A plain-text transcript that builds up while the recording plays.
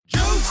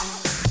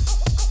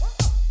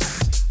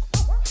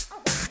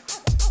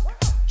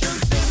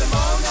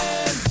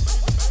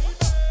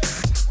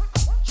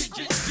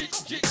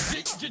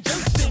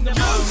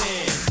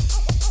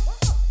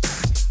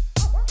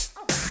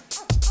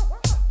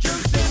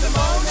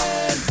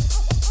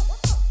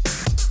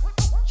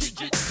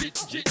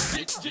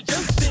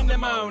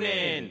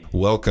in.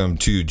 Welcome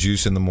to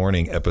Juice in the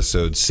Morning,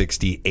 episode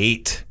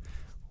 68.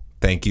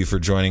 Thank you for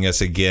joining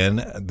us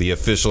again. The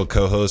official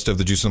co-host of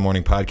the Juice in the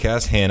Morning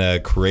podcast, Hannah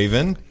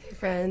Craven. Hey,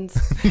 friends.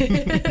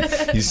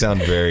 You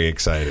sound very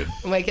excited.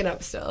 I'm waking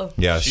up still.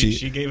 Yeah,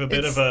 She gave a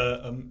bit of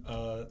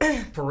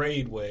a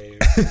parade wave.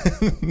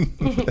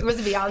 It was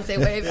a Beyonce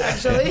wave,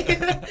 actually.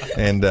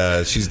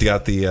 And she's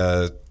got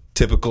the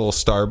typical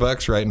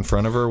Starbucks right in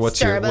front of her.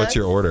 What's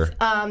your order?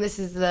 This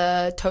is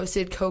the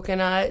toasted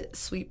coconut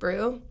sweet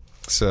brew.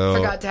 So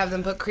Forgot to have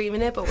them put cream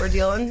in it, but we're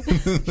dealing.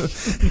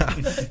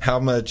 how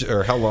much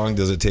or how long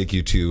does it take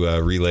you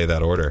to relay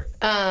that order?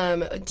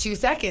 2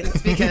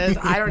 seconds, because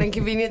I don't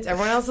inconvenience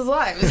everyone else's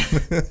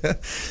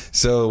lives.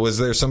 So was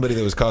there somebody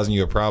that was causing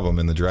you a problem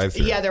in the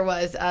drive-thru? Yeah, there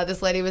was.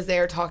 This lady was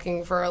there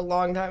talking for a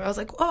long time. I was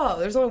like, oh,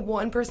 there's only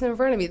one person in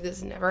front of me.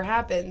 This never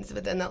happens.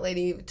 But then that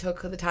lady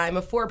took the time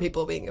of 4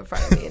 people being in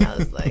front of me, and I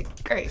was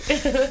like, great.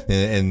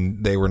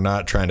 And they were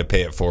not trying to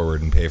pay it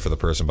forward and pay for the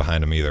person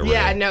behind them either, were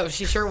Yeah, they? no,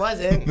 she sure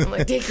wasn't. I'm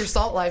like, take your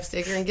Salt Life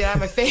sticker and get out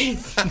of my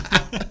face.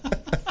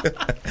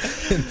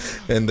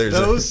 And there's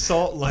Those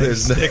Salt Life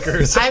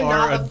stickers I'm are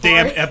not a a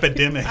damn for-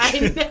 epidemic. I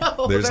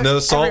know. there's They're no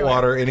salt everywhere.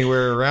 water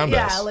anywhere around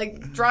Yeah, us.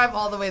 like drive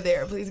all the way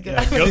there. Please get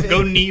out of my face.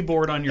 Go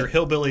kneeboard on your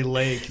hillbilly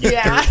lake, you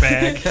Yeah.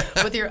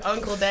 dirtbag. With your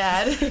uncle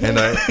dad.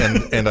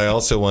 And I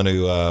also want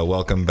to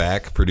welcome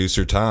back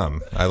producer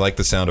Tom. I like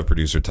the sound of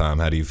producer Tom.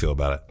 How do you feel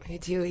about it? Me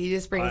too. He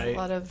just brings a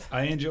lot of.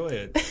 I enjoy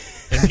it.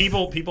 And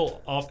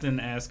people often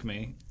ask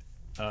me,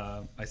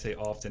 I say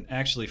often,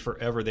 actually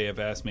forever they have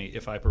asked me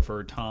if I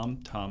prefer Tom,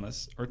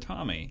 Thomas, or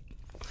Tommy.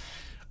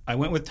 I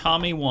went with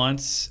Tommy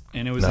once,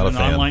 and it was Not in a an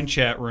fan. online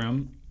chat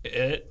room.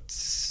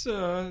 It's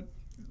the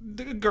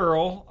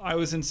girl. I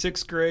was in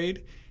 6th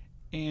grade,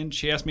 and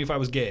she asked me if I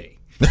was gay.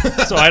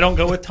 So I don't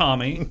go with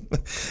Tommy.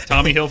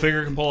 Tommy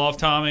Hilfiger can pull off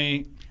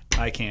Tommy.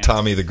 I can't.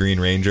 Tommy the Green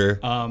Ranger.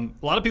 A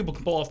lot of people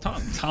can pull off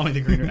Tommy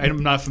the Green Ranger.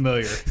 I'm not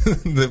familiar.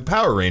 The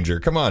Power Ranger.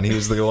 Come on. He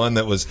was the one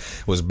that was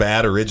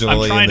bad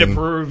originally. I'm trying and to then-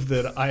 prove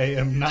that I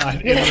am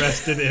not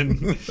interested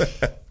in.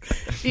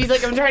 He's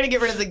like, I'm trying to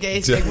get rid of the gay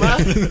stigma.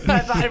 I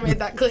thought I made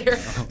that clear.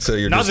 So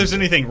you're Not that just, there's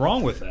anything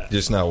wrong with that.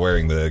 just not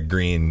wearing the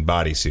green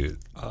bodysuit.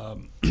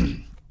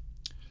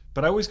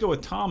 But I always go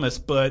with Thomas,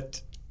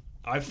 but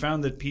I've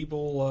found that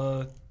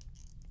people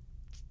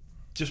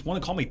just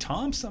want to call me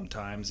Tom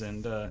sometimes,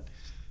 and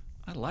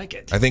I like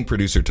it. I think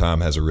producer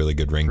Tom has a really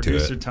good ring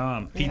Producer to it.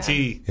 Tom,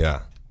 PT,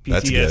 Yeah.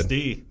 That's good.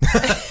 PTSD.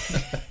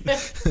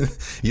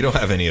 You don't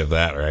have any of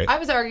that, right? I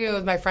was arguing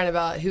with my friend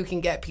about who can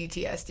get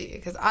PTSD,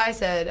 because I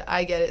said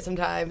I get it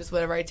sometimes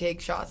whenever I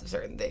take shots of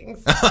certain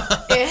things,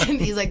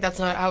 and he's like, "That's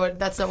not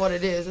what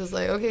it is." It's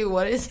like, okay,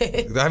 what is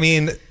it? I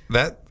mean,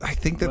 I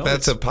think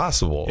that's a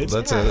possible. It's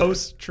That's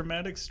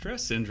post-traumatic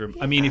stress syndrome.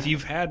 I mean, if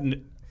you've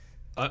had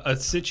a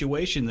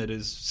situation that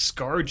has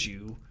scarred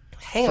you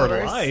for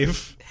Hangovers.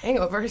 life,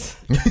 Hangovers.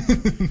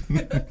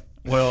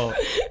 well,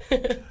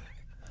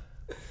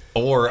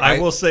 or I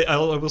will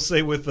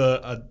say with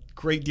a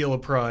great deal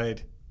of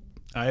pride,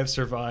 I have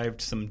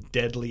survived some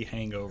deadly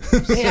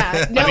hangovers.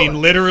 Yeah. No. I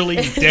mean, literally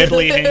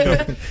deadly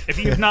hangover. If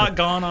you've not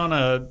gone on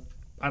a,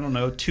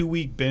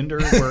 2-week bender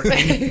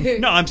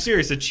no, I'm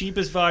serious. The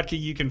cheapest vodka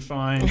you can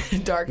find.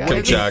 Dark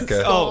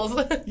Kamchatka.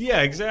 Skulls.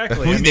 Yeah,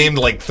 exactly. we named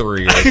like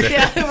 3 right there.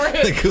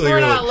 Yeah, we're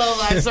not low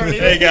lives or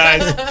anything. Hey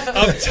guys,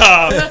 up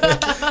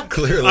top,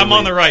 Clearly, I'm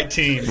on the right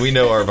team. We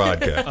know our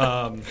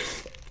vodka.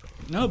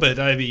 No, but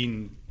I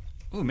mean,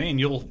 oh man,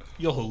 you'll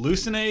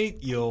hallucinate.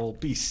 You'll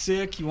be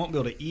sick. You won't be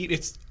able to eat.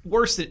 It's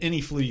worse than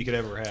any flu you could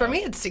ever have. For me,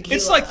 it's tequila.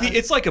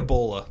 It's like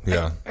Ebola.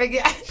 Yeah.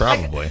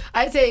 Probably.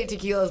 I'd say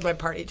tequila is my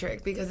party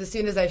trick, because as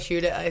soon as I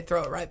shoot it, I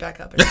throw it right back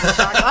up into the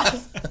shot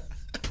glass.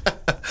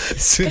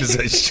 As soon as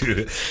I shoot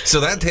it. So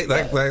that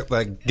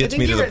gets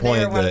me to the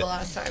point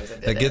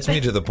that gets me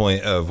to the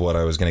point of what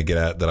I was going to get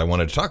at that I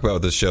wanted to talk about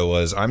with this show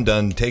was I'm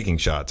done taking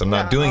shots. I'm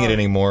not doing it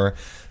anymore,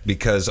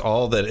 because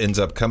all that ends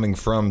up coming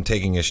from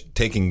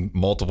taking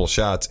multiple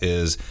shots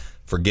is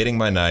forgetting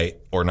my night,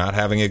 or not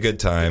having a good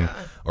time,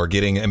 or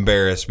getting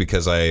embarrassed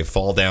because I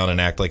fall down and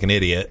act like an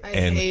idiot. I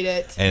hate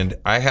it. And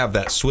I have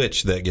that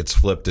switch that gets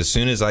flipped as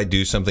soon as I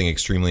do something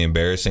extremely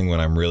embarrassing when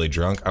I'm really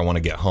drunk. I want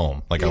to get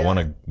home. Like, I want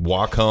to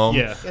walk home.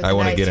 Yeah. I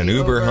want to get an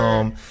Uber over.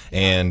 home.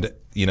 And,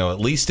 at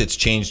least it's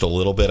changed a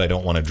little bit. I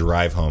don't want to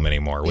drive home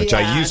anymore, which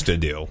I used to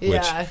do,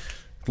 which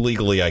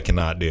legally I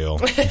cannot do.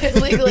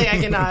 Legally, I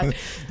cannot.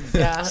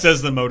 Yeah.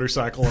 Says the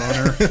motorcycle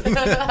owner.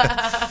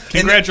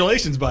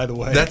 Congratulations, by the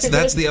way.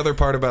 That's the other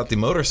part about the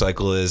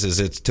motorcycle is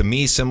it's, to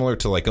me, similar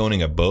to like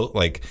owning a boat.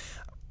 Like,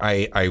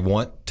 I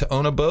want to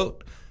own a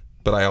boat,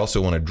 but I also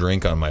want to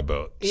drink on my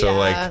boat. So,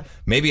 like,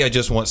 maybe I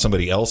just want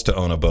somebody else to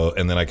own a boat,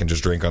 and then I can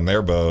just drink on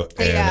their boat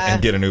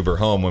and get an Uber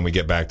home when we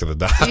get back to the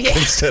dock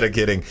instead of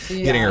getting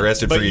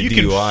arrested but for your you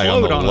can DUI on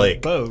float the on lake.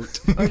 a boat.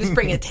 Or just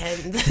bring a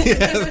tent.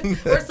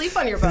 Or sleep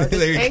on your boat. Just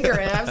There you anchor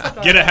it. I've slept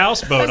on Get a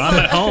houseboat. I'm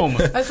at home.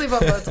 I sleep on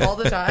boats all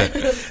the time.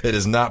 It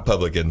is not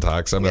public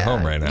intox. I'm at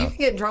home right now. You can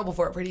get in trouble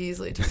for it pretty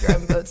easily to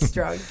driving boats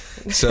drunk.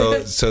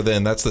 So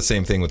then that's the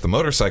same thing with the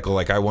motorcycle.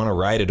 Like, I want to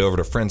ride it over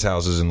to friends'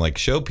 houses and like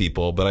show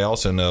people, but I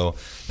also know know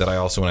that I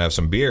also want to have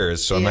some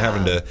beers. So I'm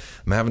having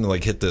to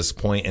like hit this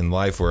point in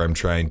life where I'm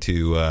trying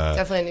to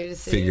definitely need to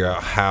figure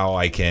out how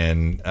I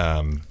can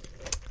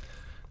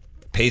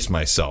pace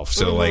myself.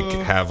 So like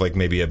have like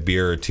maybe a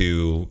beer or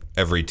two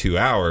every 2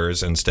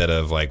 hours instead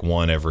of like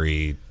one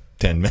every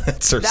 10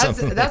 minutes or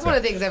something. That's one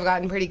of the things I've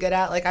gotten pretty good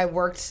at. Like I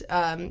worked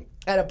at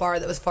a bar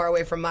that was far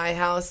away from my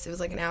house. It was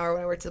like an hour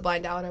when I worked at the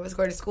Blind Owl and I was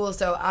going to school.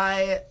 So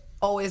I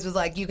always was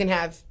like, you can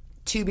have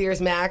 2 beers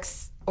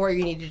max, or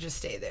you need to just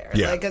stay there.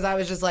 Yeah. Because I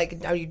was just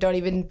like, no, you don't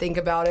even think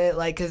about it.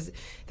 Like, because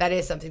that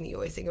is something that you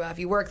always think about. If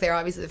you work there,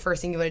 obviously the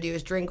first thing you want to do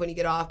is drink when you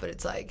get off. But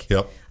it's like,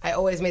 I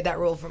always made that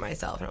rule for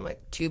myself. And I'm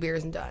like, 2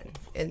 beers and done.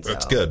 And so,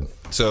 that's good.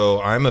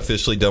 So I'm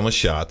officially done with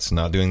shots.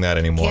 Not doing that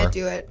anymore. Can't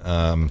do it.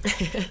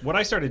 What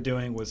I started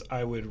doing was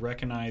I would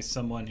recognize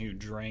someone who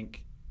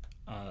drank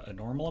a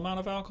normal amount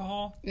of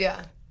alcohol.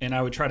 Yeah. And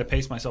I would try to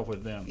pace myself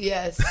with them.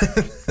 Yes.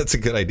 That's a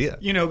good idea.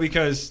 You know,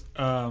 because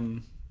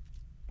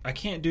I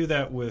can't do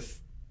that with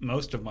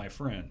most of my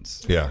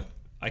friends. Yeah.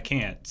 I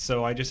can't.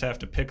 So I just have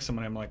to pick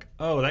someone. I'm like,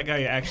 oh, that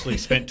guy actually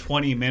spent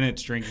 20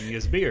 minutes drinking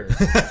his beer.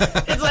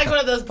 It's like one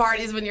of those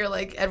parties when you're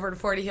like Edward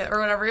 40 or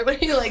whatever, when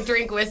you like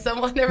drink with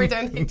someone every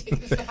time they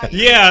take a shot.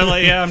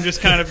 Yeah, I'm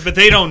just kind of, but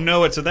they don't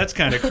know it, so that's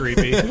kind of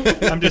creepy.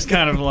 I'm just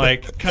kind of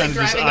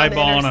just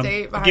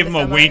eyeballing them, give them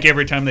a wink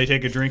every time they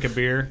take a drink of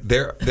beer.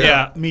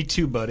 Yeah, me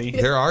too, buddy.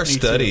 There are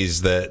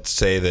studies that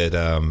say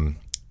that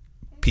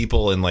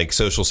people in like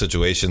social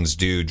situations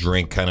do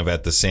drink kind of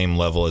at the same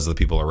level as the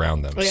people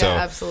around them. Yeah,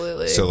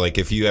 absolutely. So like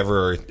if you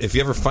ever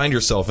find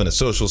yourself in a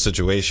social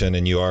situation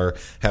and you are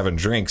having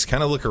drinks,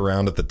 kind of look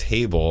around at the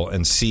table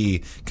and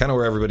see kind of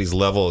where everybody's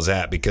level is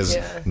at, because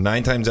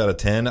 9 times out of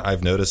 10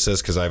 I've noticed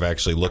this because I've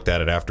actually looked at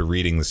it after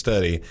reading the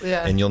study,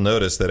 and you'll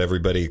notice that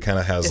everybody kind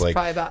of has like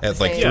at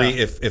like 3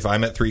 if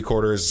I'm at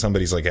 3/4,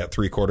 somebody's like at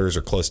 3/4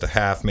 or close to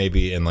half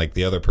maybe, and like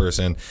the other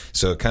person.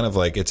 So kind of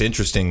like it's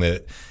interesting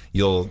that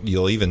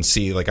you'll even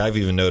see, like I've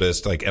even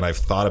noticed, like, and I've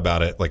thought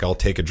about it, like I'll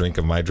take a drink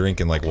of my drink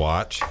and like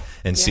watch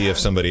and see if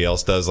somebody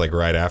else does like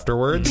right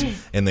afterwards,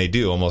 and they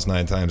do almost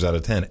 9 times out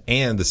of 10.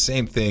 And the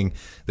same thing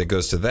that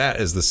goes to that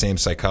is the same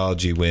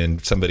psychology when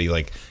somebody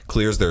like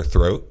clears their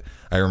throat.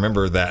 I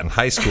remember that in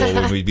high school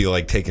when we'd be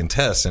like taking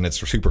tests and it's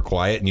super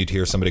quiet and you'd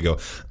hear somebody go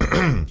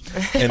and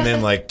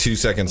then like 2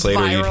 seconds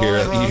later you'd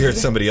hear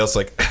somebody else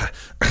like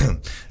and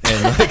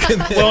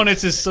well, and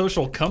it's this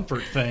social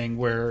comfort thing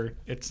where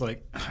it's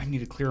like, I need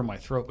to clear my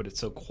throat, but it's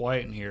so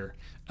quiet in here.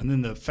 And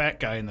then the fat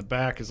guy in the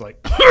back is like,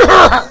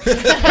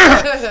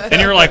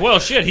 and you're like, well,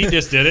 shit, he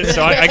just did it.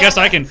 So I guess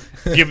I can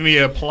give me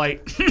a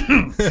polite,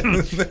 and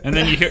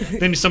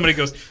then somebody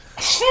goes,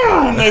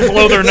 and they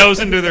blow their nose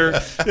into their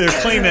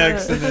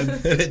Kleenex, and then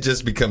it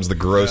just becomes the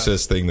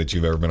grossest thing that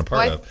you've ever been a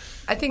part of.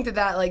 I think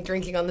that like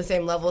drinking on the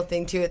same level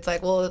thing too. It's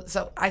like, well,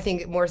 so I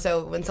think more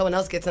so when someone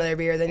else gets another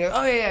beer, then you're,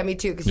 oh yeah, me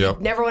too, because you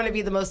never want to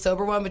be the most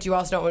sober one, but you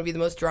also don't want to be the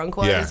most drunk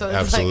one. Yeah, so it's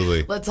absolutely.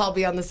 Like, let's all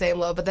be on the same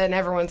level, but then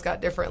everyone's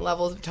got different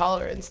levels of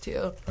tolerance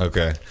too.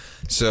 Okay,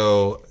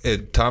 so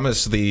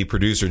Thomas, the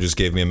producer, just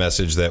gave me a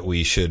message that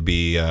we should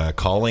be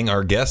calling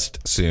our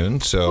guest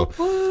soon. So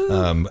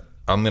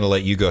I'm going to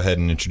let you go ahead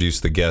and introduce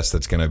the guest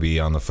that's going to be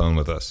on the phone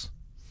with us.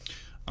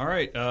 All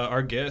right,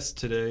 our guest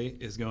today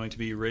is going to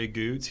be Ray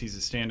Goots. He's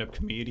a stand-up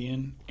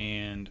comedian,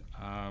 and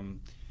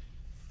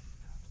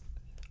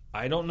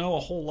I don't know a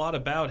whole lot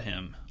about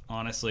him,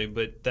 honestly,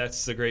 but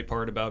that's the great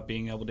part about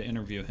being able to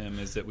interview him,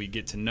 is that we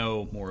get to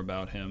know more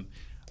about him.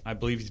 I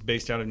believe he's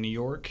based out of New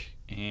York,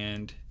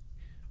 and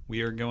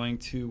we are going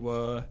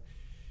to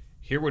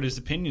hear what his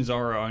opinions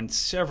are on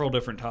several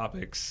different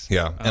topics.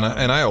 Yeah,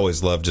 and I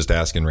always love just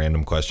asking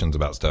random questions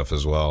about stuff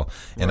as well.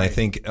 And right. I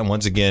think,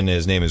 once again,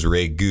 his name is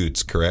Ray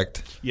Goots,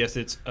 correct? Yes,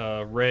 it's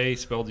Ray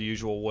spelled the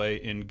usual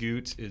way, and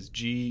Goots is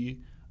Gootz.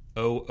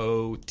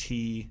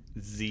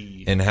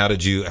 And how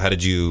did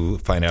you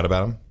find out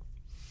about him?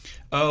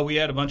 We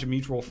had a bunch of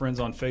mutual friends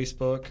on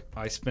Facebook.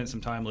 I spent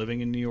some time living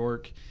in New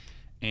York,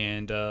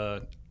 and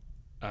I'm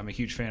a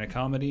huge fan of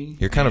comedy.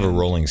 You're kind of a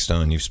Rolling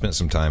Stone. You've spent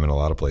some time in a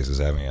lot of places,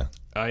 haven't you?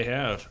 I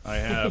have.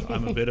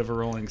 I'm a bit of a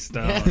Rolling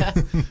Stone.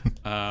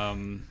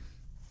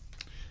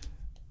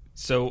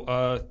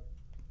 So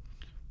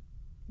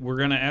we're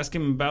gonna ask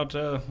him about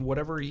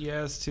whatever he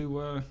has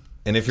to.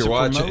 And if you're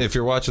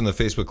watching the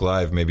Facebook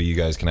Live, maybe you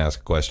guys can ask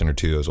a question or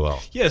two as well.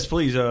 Yes,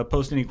 please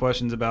post any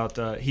questions about.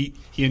 He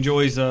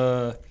enjoys.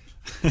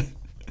 He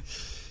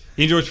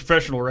enjoys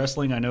professional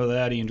wrestling. I know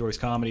that. He enjoys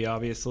comedy,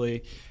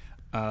 obviously.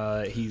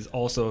 He's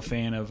also a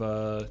fan of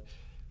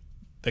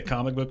the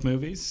comic book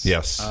movies.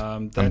 Yes,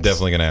 I'm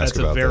definitely going to ask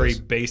about those. That's a very those.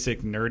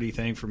 basic, nerdy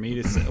thing for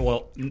me to say.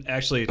 Well,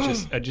 actually,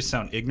 I just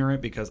sound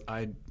ignorant because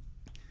I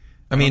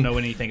don't know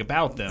anything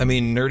about them. I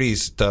mean, nerdy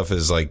stuff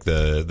is like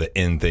the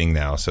in thing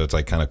now, so it's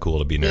like kind of cool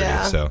to be nerdy.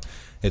 Yeah. So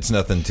it's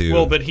nothing to.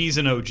 Well, but he's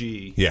an OG.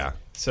 Yeah.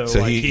 So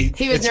like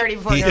he was nerdy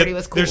before nerdy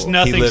was cool. There's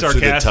nothing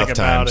sarcastic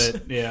about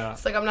it. Yeah.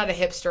 It's like I'm not a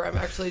hipster. I'm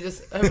actually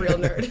just a real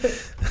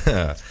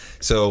nerd.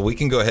 So we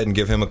can go ahead and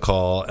give him a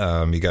call.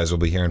 You guys will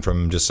be hearing from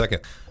him in just a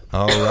second.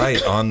 All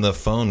right. On the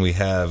phone, we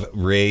have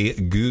Ray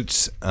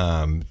Goots.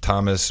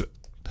 Thomas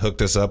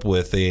hooked us up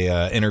with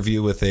a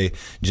interview with a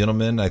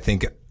gentleman. I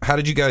think. How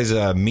did you guys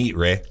meet,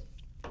 Ray?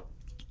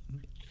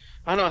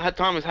 I don't know,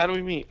 Thomas. How do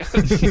we meet?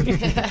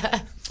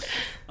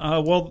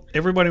 Well,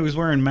 everybody was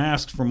wearing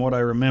masks from what I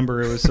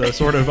remember. It was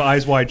sort of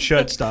Eyes Wide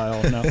Shut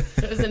style. No,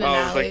 it was in an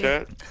alley.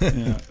 Like that?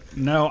 Yeah.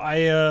 No,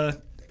 I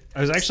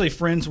was actually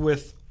friends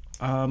with,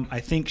 I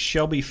think,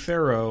 Shelby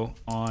Farrow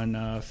on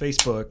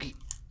Facebook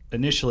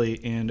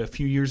initially, and a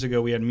few years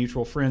ago we had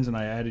mutual friends, and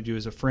I added you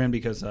as a friend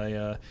because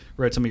I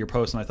read some of your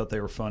posts and I thought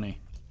they were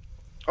funny.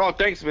 Oh,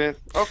 thanks, man.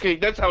 Okay,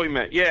 that's how we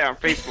met. Yeah, on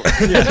Facebook.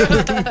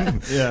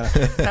 Yeah.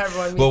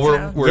 Everyone meets Well,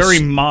 now. we're Very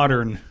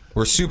modern.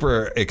 We're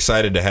super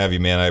excited to have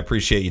you, man. I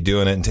appreciate you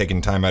doing it and taking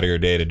time out of your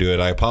day to do it.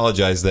 I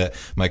apologize that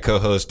my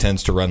co-host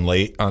tends to run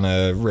late on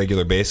a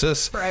regular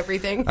basis. For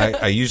everything.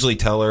 I usually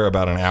tell her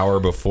about an hour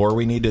before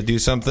we need to do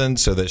something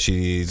so that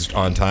she's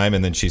on time,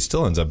 and then she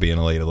still ends up being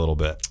late a little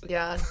bit.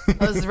 Yeah.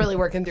 I was really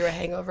working through a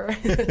hangover.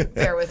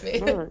 Bear with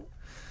me.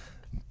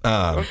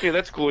 Okay,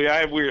 that's cool. Yeah,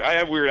 I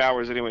have weird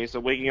hours anyway. So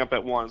waking up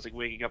at 1 is like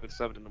waking up at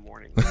 7 in the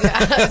morning.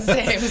 Yeah,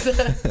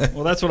 same.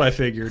 Well, that's what I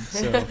figured.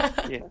 So.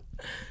 Yeah.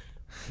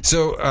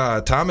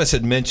 So Thomas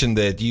had mentioned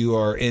that you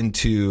are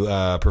into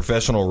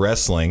professional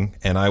wrestling,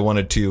 and I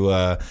wanted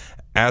to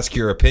ask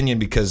your opinion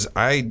because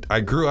I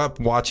grew up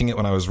watching it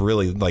when I was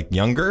really like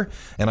younger,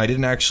 and I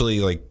didn't actually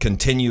like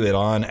continue it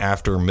on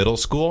after middle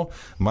school.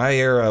 My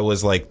era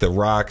was like The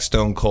Rock,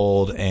 Stone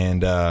Cold,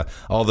 and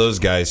all those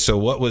guys. So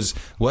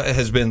what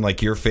has been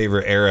like your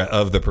favorite era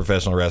of the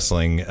professional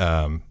wrestling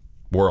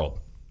world?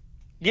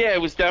 Yeah,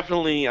 it was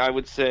definitely, I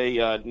would say,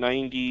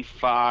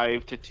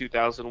 95 to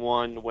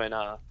 2001 when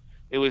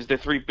it was the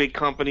three big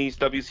companies,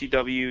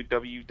 WCW,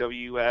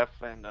 WWF,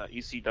 and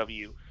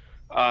ECW.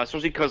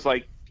 Especially because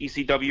like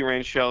ECW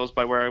ran shows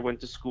by where I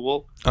went to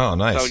school. Oh,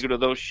 nice. So I would go to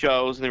those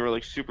shows, and they were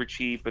like super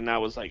cheap, and that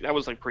was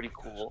pretty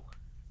cool.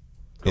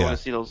 I want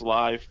to see those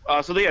live.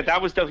 So yeah, that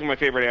was definitely my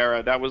favorite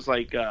era. That was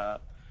like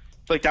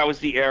that was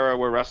the era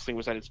where wrestling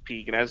was at its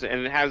peak, and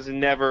it has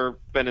never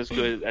been as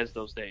good as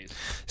those days.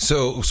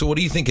 So what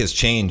do you think has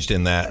changed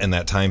in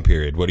that time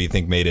period? What do you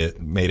think made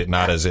it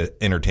not as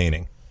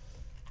entertaining?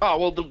 Oh,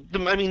 well, the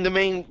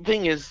main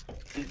thing is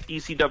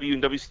ECW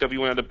and WCW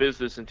went out of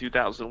business in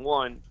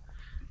 2001,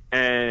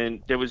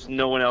 and there was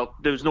no one else.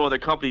 There was no other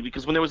company,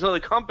 because when there was another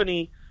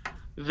company,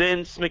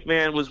 Vince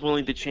McMahon was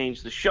willing to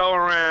change the show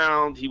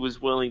around. He was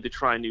willing to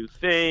try new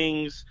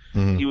things.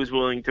 Mm-hmm. He was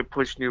willing to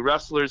push new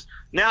wrestlers.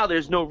 Now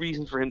there's no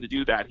reason for him to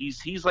do that.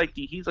 He's like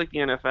the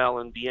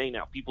NFL and NBA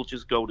now. People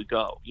just go to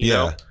go. You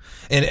know?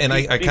 And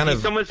I kind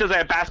of, someone says I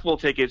have basketball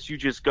tickets, you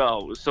just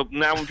go. So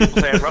now when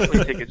people say I have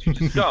wrestling tickets, you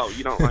just go.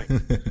 You don't like.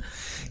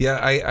 Yeah,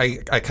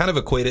 I kind of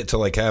equate it to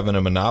like having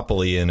a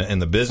monopoly in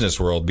the business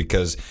world,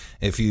 because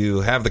if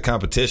you have the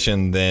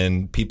competition,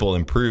 then people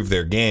improve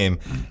their game,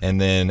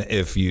 and then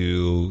if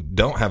you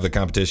don't have the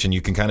competition,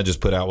 you can kind of just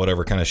put out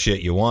whatever kind of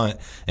shit you want,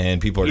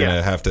 and people are going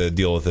to have to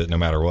deal with it no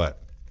matter what.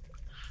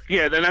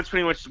 Yeah, then that's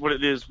pretty much what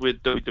it is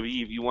with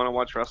WWE. If you want to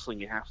watch wrestling,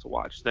 you have to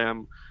watch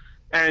them,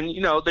 and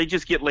they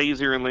just get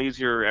lazier and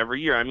lazier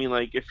every year. I mean,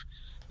 like if.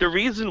 The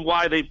reason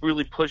why they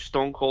really pushed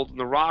Stone Cold and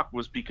The Rock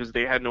was because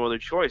they had no other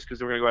choice, because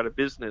they were going to go out of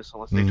business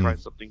unless they tried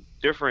something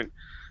different.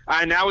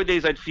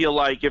 Nowadays, I'd feel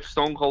like if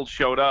Stone Cold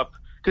showed up,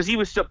 because he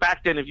was still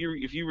back then. If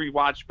you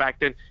rewatch back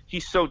then,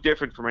 he's so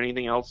different from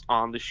anything else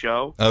on the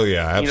show. Oh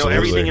yeah, absolutely.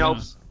 Everything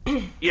else.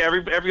 Yeah,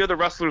 every other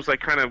wrestler's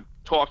like kind of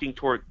talking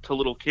to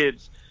little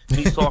kids. And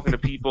he's talking to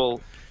people,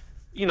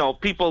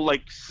 people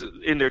like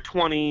in their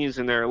 20s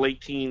and their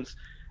late teens.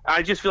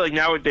 I just feel like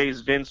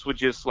nowadays Vince would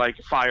just like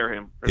fire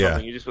him or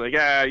something. You just be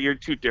like, you're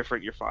too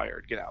different. You're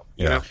fired. Get out.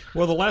 You know?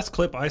 Well, the last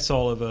clip I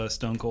saw of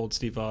Stone Cold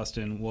Steve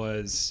Austin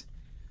was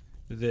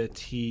that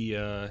he,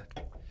 I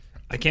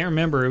can't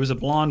remember. It was a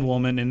blonde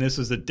woman, and this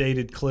was a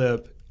dated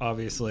clip,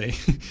 obviously,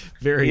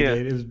 very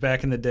dated. It was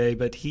back in the day,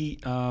 but he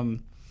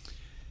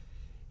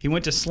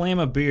went to slam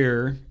a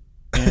beer.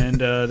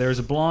 And there was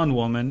a blonde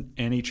woman,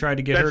 and he tried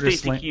to get her to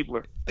slam.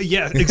 Keebler.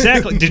 Yeah,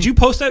 exactly. Did you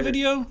post that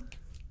video?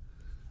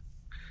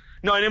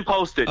 No, I didn't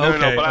post it. No,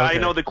 but I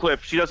know the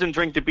clip. She doesn't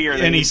drink the beer.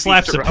 And he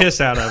slaps the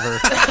piss out of her.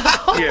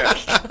 Yeah.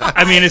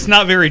 I mean, it's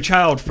not very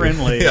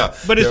child-friendly. Yeah.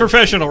 But it's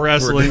professional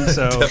wrestling,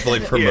 so. Definitely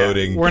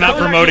promoting. We're not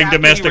promoting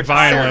domestic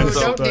violence.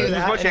 Don't do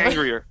that. He's much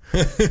angrier.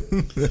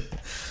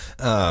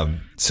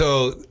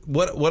 So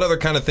what other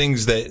kind of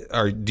things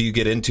do you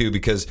get into?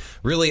 Because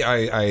really,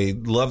 I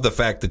love the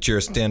fact that you're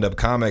a stand-up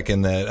comic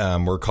and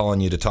that we're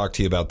calling you to talk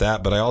to you about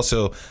that. But I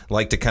also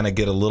like to kind of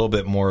get a little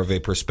bit more of a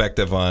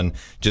perspective on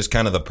just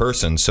kind of the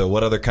person. So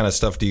what other kind of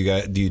stuff do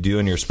you do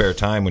in your spare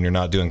time when you're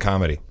not doing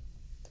comedy?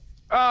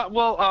 When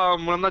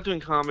I'm not doing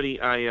comedy,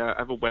 I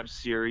have a web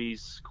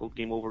series called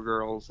Game Over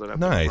Girls that I've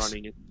been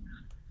running.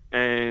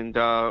 And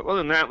other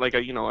than that, like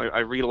I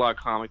read a lot of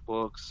comic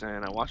books,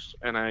 and I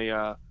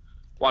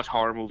watch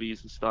horror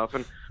movies and stuff,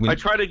 and I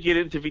try to get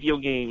into video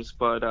games,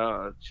 but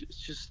it's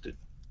just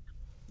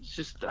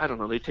I don't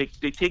know. They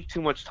take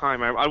too much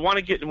time. I want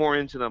to get more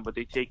into them, but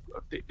they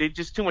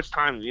just too much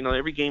time.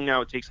 Every game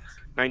now it takes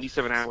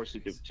 97 hours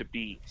to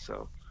beat.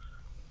 So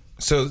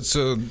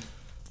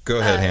Go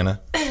ahead,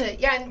 Hannah.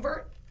 Yeah, and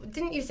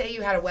didn't you say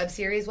you had a web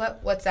series?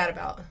 What's that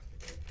about?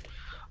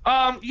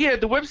 Yeah,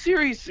 the web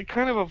series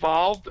kind of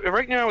evolved.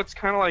 Right now, it's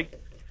kind of like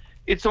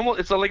it's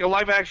like a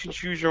live action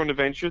choose your own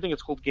adventure thing.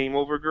 It's called Game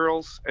Over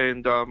Girls,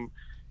 and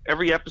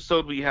every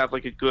episode we have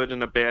like a good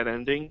and a bad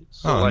ending.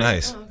 So,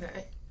 nice. Oh,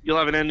 okay. You'll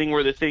have an ending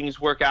where the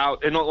things work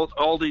out, and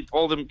all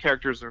the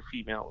characters are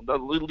female. At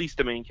least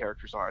the main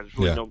characters are. There's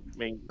really no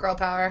main girl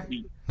power.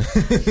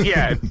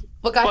 Yeah.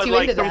 What got you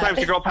into that? Sometimes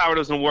the girl power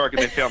doesn't work,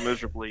 and they fail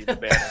miserably. It's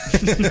bad.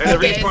 And the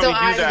reason why so we do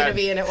I'm that, gonna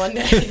be in it one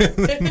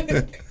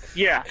day.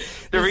 Yeah,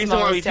 the reason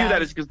why we do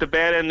that is because the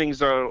bad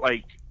endings are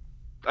like,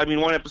 I mean,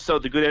 one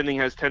episode, the good ending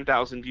has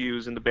 10,000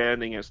 views, and the bad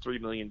ending has 3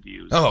 million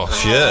views. Oh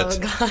shit! Oh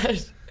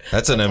gosh.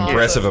 That's an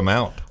impressive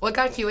amount. What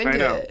got you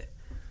into it?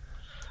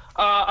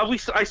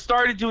 I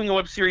started doing a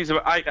web series.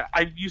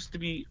 I used to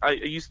be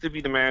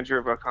the manager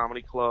of a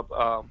comedy club,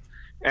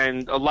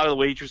 and a lot of the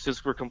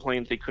waitresses were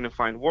complaining they couldn't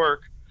find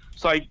work.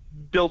 So I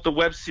built a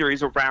web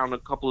series around a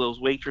couple of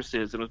those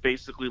waitresses, and it was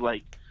basically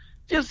like,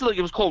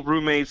 it was called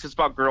Roommates. It's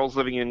about girls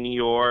living in New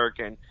York,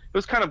 and it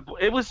was fun.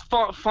 It was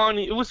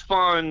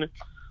fun,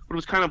 but it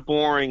was kind of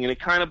boring, and it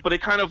kind of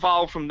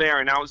evolved from there.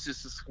 And now it's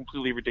just this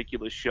completely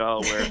ridiculous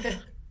show where.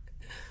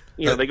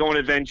 They go on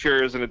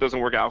adventures and it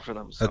doesn't work out for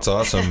them. So. That's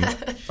awesome.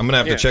 I'm gonna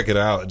have to check it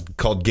out.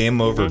 Called Game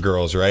Over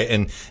Girls, right?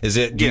 And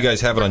do you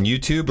guys have it on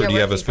YouTube, or do you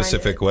have a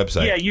specific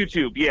website? Yeah,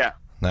 YouTube. Yeah.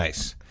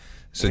 Nice.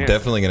 So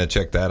definitely gonna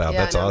check that out.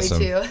 Yeah, That's awesome.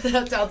 Me too.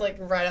 That sounds like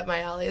right up my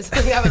alley. It's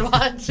something I would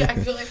watch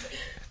actually.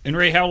 And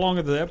Ray, how long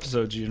are the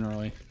episodes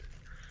generally?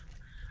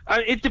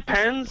 It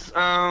depends.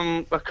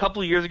 A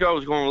couple of years ago, I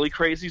was going really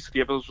crazy, so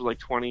the episodes were like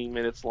 20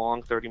 minutes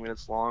long, 30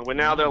 minutes long. But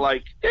now they're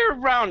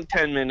around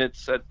 10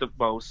 minutes at the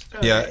most. Oh,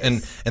 yeah,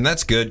 nice. and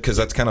that's good because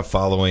that's kind of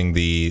following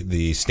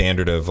the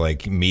standard of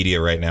like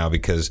media right now,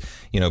 because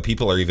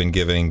people are even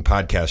giving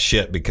podcasts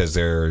shit because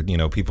they're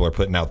people are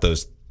putting out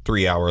those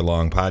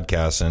 3-hour-long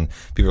podcasts, and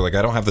people are like,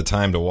 I don't have the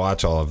time to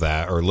watch all of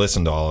that or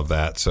listen to all of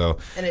that. So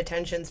and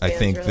attention spans, I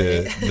think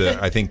really.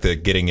 I think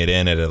that getting it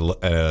in at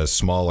a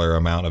smaller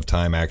amount of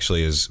time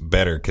actually is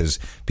better because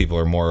people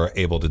are more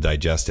able to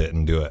digest it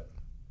and do it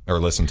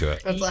or listen to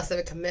it. It's less of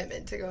a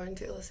commitment to going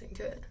to listening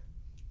to it.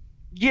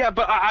 Yeah,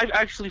 but I've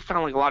actually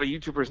found like a lot of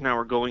YouTubers now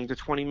are going to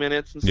 20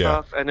 minutes and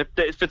stuff. And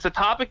if it's a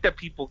topic that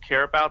people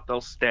care about,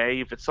 they'll stay.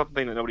 If it's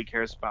something that nobody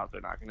cares about,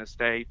 they're not going to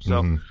stay.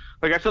 So,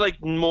 I feel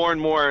like more and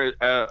more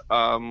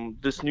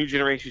this new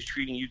generation is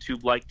treating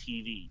YouTube like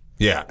TV.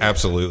 Yeah,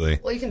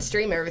 absolutely. Well, you can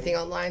stream everything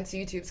online, so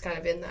YouTube's kind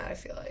of in that, I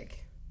feel like.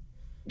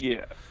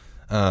 Yeah.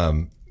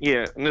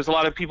 Yeah, and there's a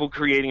lot of people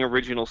creating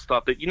original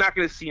stuff that you're not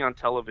going to see on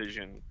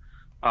television.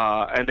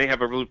 And they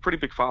have a really pretty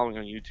big following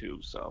on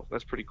YouTube, so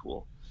that's pretty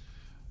cool.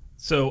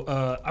 So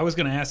I was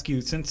going to ask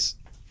you, since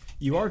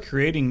you are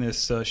creating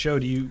this show,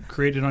 do you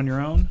create it on your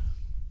own?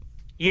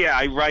 Yeah,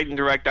 I write and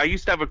direct. I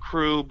used to have a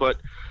crew, but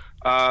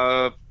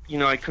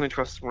I couldn't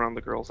trust them around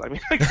the girls. I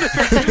mean,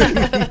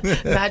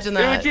 imagine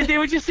that. They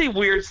would just say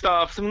weird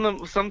stuff.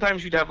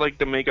 Sometimes you'd have like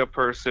the makeup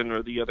person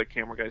or the other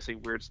camera guy say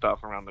weird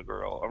stuff around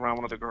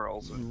one of the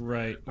girls. And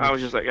right. I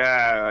was just like,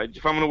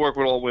 if I'm going to work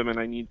with all women,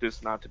 I need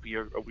this not to be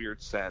a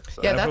weird set.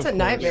 So. Yeah, that's a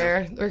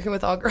nightmare, working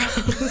with all girls.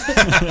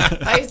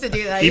 I used to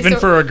do that. Even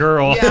for a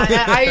girl.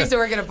 Yeah, I used to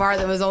work at a bar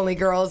that was only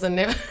girls, and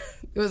it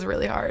was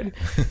really hard.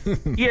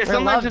 Yeah,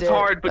 sometimes it's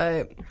hard,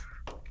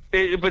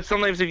 but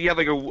sometimes if you have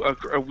like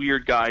a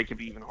weird guy, it can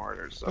be even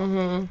harder.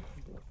 So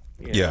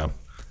yeah.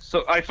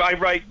 So I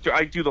write.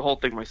 I do the whole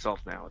thing myself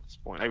now at this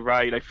point. I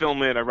write, I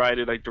film it, I write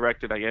it, I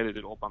direct it, I edit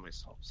it all by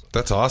myself. So.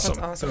 That's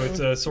awesome. So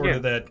it's sort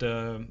of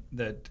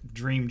that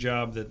dream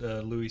job that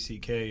Louis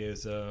C.K.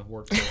 has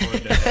worked so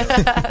hard to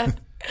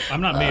have.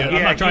 I'm not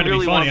trying to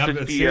be funny.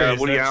 I'm serious.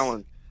 Woody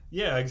Allen.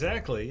 Yeah,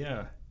 exactly.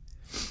 Yeah.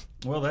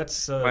 Well,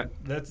 that's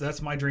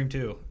my dream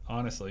too,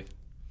 honestly.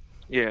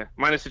 Yeah,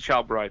 minus the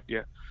child bride.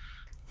 Yeah.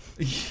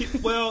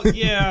 Well,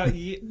 yeah.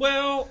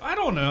 Well, I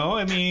don't know.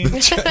 I mean,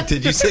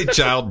 did you say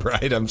child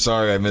bride? I'm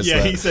sorry, I missed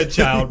that. Yeah, he said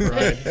child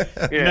bride.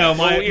 Yeah. No,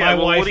 my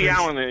wife. Woody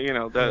Allen,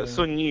 the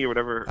Sun Yi or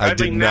whatever. I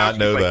did not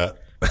know that.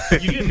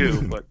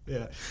 52, but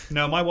yeah.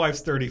 No, my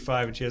wife's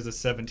 35 and she has a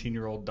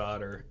 17-year-old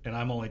daughter, and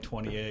I'm only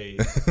 28.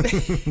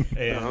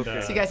 And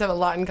so you guys have a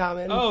lot in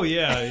common. Oh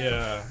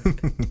yeah.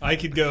 I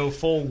could go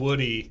full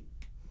Woody.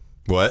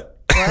 What?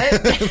 What?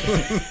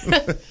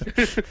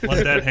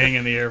 Let that hang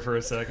in the air for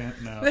a second.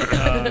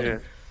 No.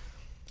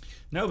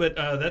 No, but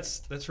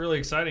that's really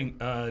exciting.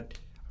 I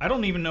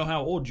don't even know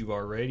how old you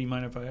are, Ray. Do you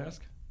mind if I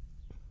ask?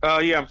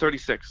 Yeah, I'm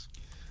 36.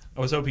 I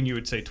was hoping you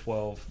would say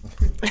 12.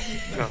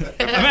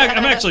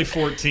 I'm actually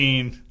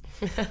 14.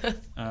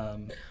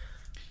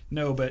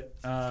 No, but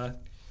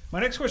my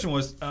next question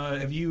was,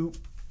 have you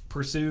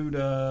pursued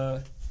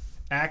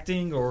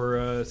acting or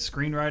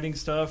screenwriting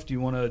stuff? Do you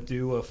want to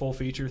do a full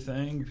feature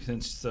thing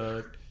since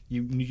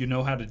you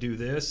know how to do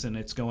this and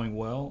it's going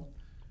well?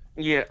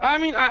 Yeah, I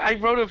mean, I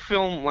wrote a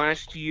film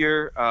last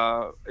year.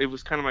 It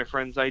was kind of my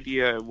friend's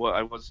idea.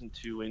 I wasn't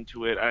too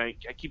into it. I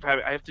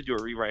have to do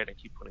a rewrite. I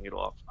keep putting it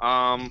off.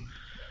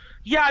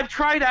 Yeah, I've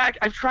tried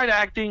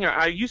acting.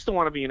 I used to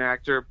want to be an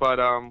actor, but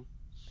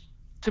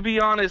to be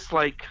honest,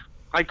 like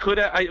I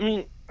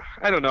mean,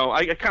 I don't know.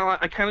 I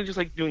kind of just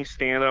like doing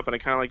stand up, and I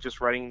kind of like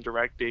just writing and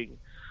directing.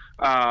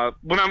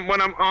 When I'm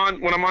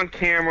on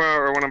camera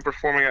or when I'm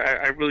performing,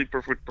 I really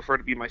prefer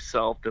to be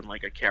myself than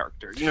like a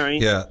character. You know what I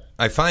mean? Yeah,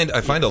 I find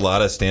a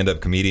lot of stand up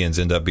comedians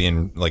end up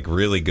being like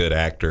really good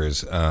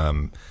actors.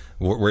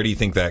 Where do you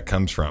think that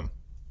comes from?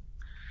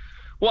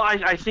 Well,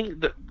 I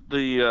think that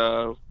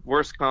the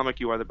worse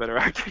comic you are, the better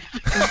actor.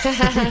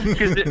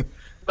 Because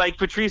like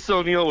Patrice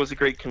O'Neal was a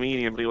great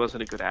comedian, but he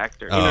wasn't a good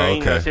actor. You know what I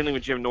mean? Same thing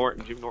with Jim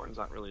Norton. Jim Norton's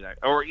not really that,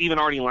 or even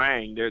Artie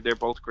Lang. They're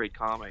both great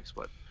comics,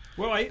 but.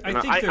 Well, I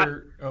think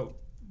they're.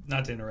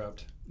 Not to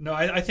interrupt. No,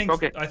 I think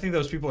I think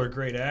those people are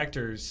great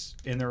actors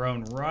in their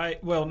own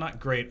right. Well, not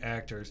great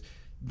actors,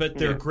 but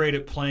they're great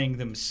at playing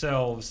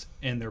themselves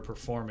in their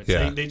performance.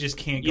 Yeah. They just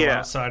can't go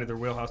outside of their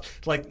wheelhouse.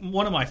 Like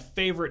one of my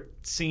favorite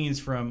scenes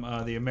from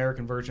the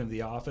American version of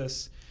The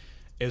Office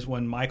is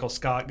when Michael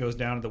Scott goes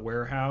down to the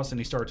warehouse and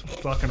he starts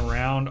fucking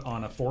around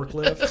on a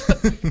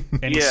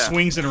forklift and he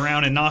swings it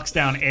around and knocks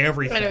down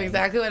everything. I know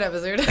exactly what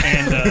episode.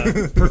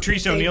 And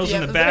Patrice O'Neal's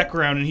in the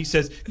background and he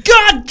says,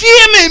 "God damn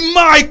it,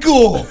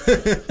 Michael!"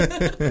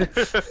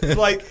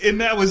 Like, and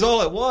that was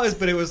all it was,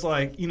 but it was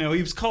like, you know,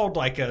 he was called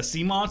like a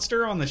sea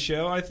monster on the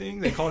show, I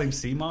think. They called him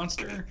Sea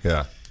Monster.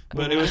 Yeah.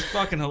 But it was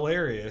fucking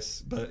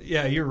hilarious. But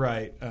yeah, you're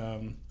right.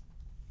 I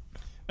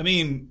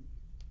mean,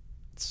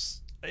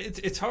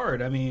 it's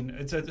hard. I mean,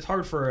 it's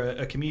hard for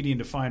a comedian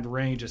to find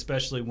range,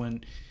 especially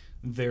when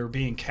they're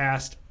being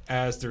cast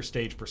as their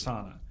stage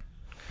persona.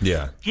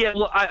 Yeah. Yeah.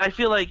 Well, I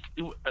feel like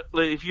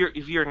if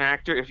you're an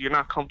actor, if you're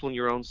not comfortable in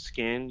your own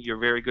skin, you're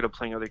very good at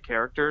playing other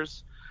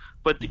characters.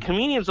 But the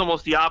comedian's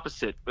almost the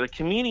opposite. The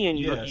comedian,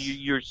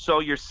 you're so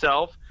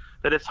yourself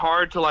that it's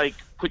hard to like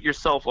put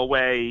yourself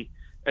away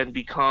and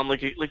become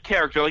like a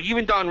character. Like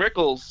even Don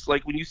Rickles,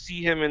 like when you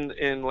see him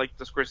in like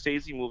the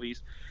Scorsese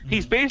movies,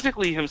 he's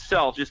basically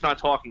himself, just not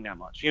talking that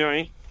much. You know what I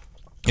mean?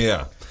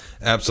 Yeah,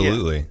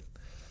 absolutely.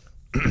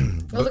 Yeah.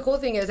 Well, the cool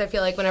thing is, I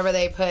feel like whenever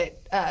they put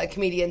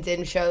comedians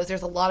in shows,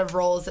 there's a lot of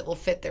roles that will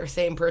fit their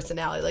same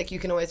personality. Like you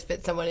can always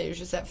fit someone who's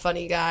just that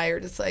funny guy, or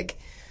just like,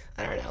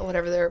 I don't know,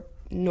 whatever their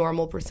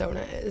normal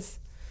persona is.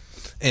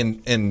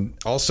 And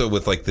also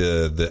with like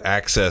the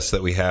access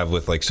that we have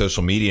with like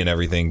social media and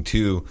everything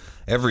to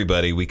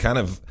everybody, we kind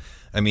of,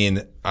 I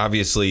mean,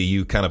 obviously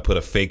you kind of put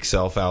a fake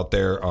self out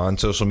there on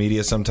social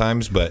media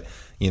sometimes, but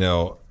you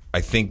know,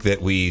 I think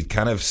that we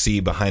kind of see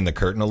behind the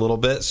curtain a little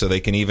bit, so they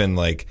can even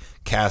like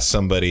cast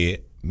somebody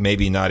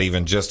maybe not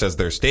even just as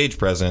their stage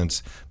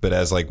presence, but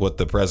as like what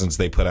the presence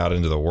they put out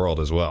into the world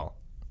as well.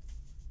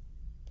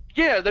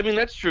 Yeah, I mean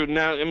that's true.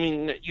 Now, I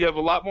mean, you have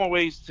a lot more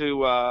ways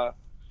to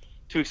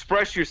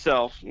express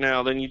yourself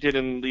now than you did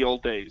in the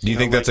old days. Do you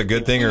think that's a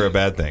good thing or a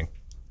bad thing?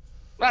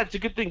 Well, it's a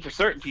good thing for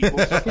certain people.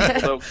 Some people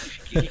though,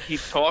 you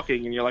keep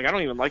talking, and you're like, I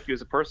don't even like you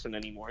as a person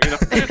anymore. You know?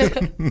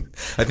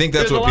 I think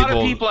that's There's what a lot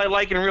of people I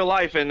like in real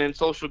life, and in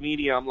social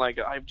media, I'm like,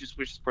 I just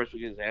wish this person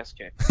would get his ass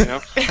kicked. You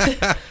know?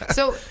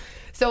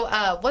 So,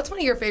 what's one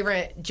of your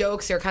favorite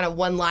jokes or kind of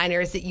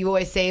one-liners that you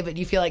always say, but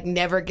you feel like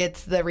never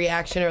gets the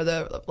reaction or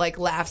the like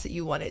laughs that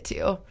you want it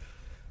to?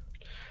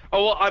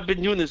 Oh, well, I've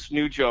been doing this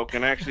new joke,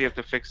 and I actually have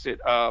to fix it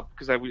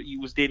because he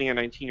was dating a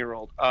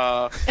 19-year-old.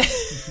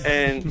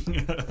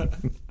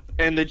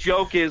 And the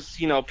joke is,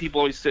 you know,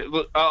 people always say,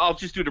 look, I'll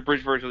just do the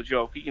bridge version of the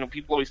joke. You know,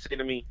 people always say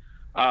to me,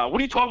 what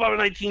do you talk about a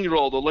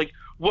 19-year-old? Or like,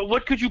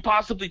 what could you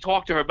possibly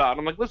talk to her about?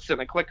 I'm like,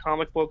 listen, I collect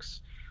comic books,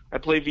 I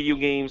play video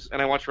games,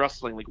 and I watch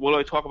wrestling. Like, what do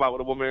I talk about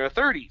with a woman in her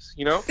 30s,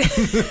 you know?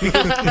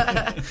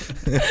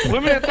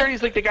 Women in their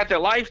 30s, like, they got their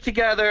life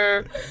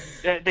together.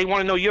 They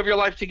want to know you have your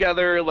life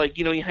together. Like,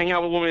 you know, you hang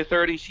out with a woman in her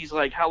 30s, she's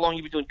like, how long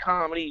you been doing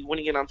comedy? When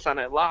you get on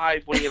Saturday Night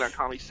Live? When you get on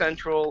Comedy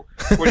Central?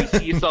 Where do you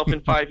see yourself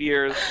in 5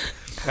 years?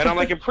 And I'm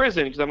like, in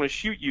prison, because I'm going to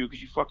shoot you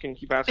because you fucking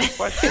keep asking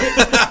questions.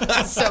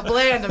 So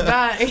bland, I'm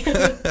dying.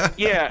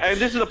 Yeah, and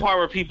this is the part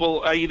where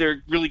people, I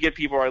either really get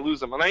people or I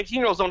lose them. The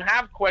 19-year-olds don't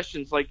have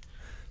questions like,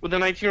 with a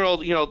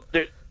 19-year-old, you know,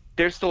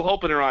 there's still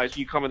hope in their eyes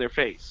when you come in their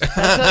face.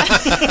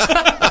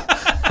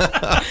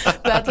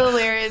 That's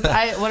hilarious.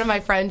 One of my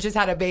friends just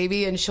had a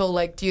baby, and she'll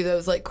like do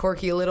those like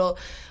quirky little,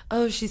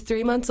 oh, she's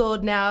 3 months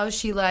old now.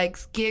 She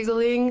likes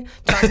giggling,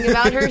 talking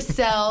about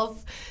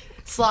herself,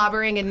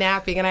 slobbering and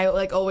napping, and I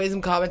like always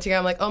am commenting.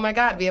 I'm like, oh my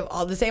god, we have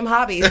all the same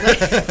hobbies.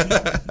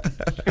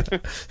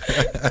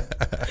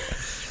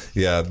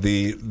 Yeah,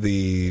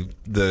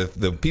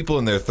 the people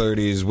in their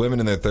 30s, women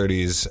in their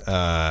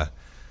 30s.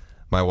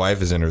 My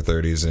wife is in her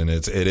 30s, and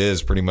it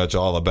is pretty much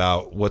all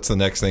about what's the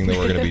next thing that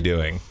we're going to be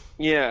doing.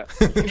 Yeah.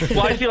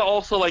 Well, I feel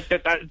also like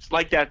that it's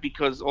like that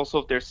because also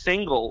if they're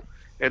single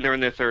and they're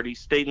in their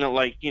 30s, they know,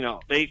 like, you know,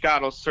 they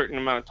got a certain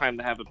amount of time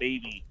to have a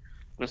baby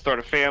and start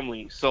a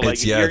family. So like,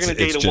 if you're going to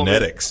date a woman,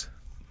 genetics.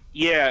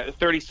 Yeah,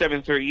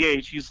 37,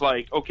 38, she's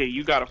like, okay,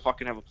 you got to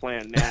fucking have a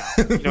plan now.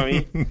 You know what I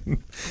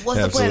mean?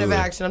 What's the plan of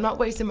action? I'm not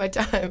wasting my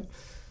time.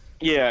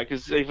 Yeah,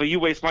 because if you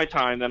waste my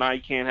time, then I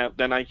can't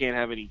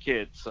have any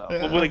kids. So,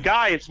 Yeah. But with a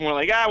guy, it's more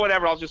like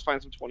whatever. I'll just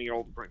find some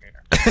 20-year-old and bring it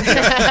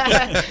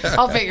here.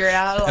 I'll figure it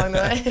out along the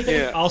way.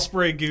 Yeah, I'll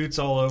spray Goots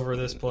all over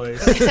this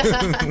place.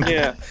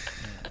 yeah.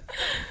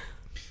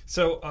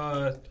 So,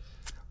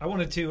 I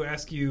wanted to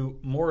ask you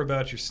more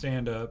about your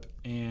stand-up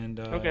and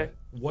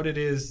what it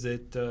is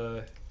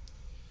that.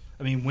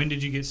 When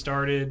did you get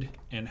started,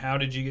 and how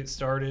did you get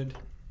started?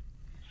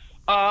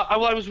 I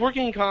was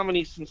working in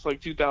comedy since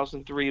like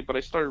 2003, but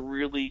I started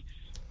really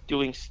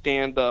doing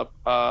stand-up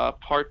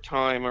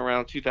part-time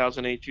around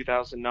 2008,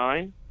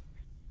 2009,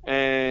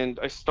 and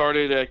I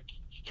started at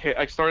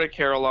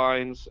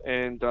Caroline's,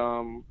 and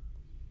isn't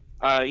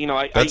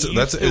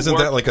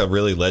that like a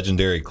really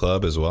legendary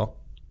club as well?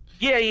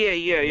 Yeah.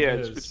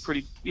 It's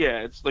pretty. Yeah,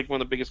 it's like one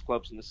of the biggest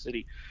clubs in the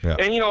city. Yeah.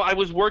 And I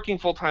was working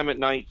full time at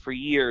night for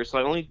years, so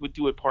I only would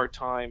do it part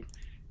time.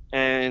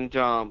 And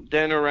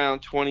then around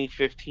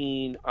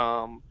 2015,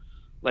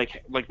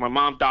 like my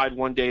mom died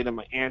one day, then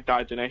my aunt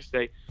died the next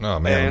day.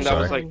 Oh man, and I'm sorry.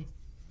 I was like,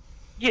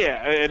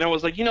 and I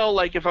was like,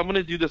 like if I'm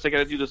gonna do this, I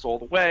gotta do this all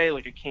the way.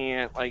 Like I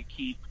can't like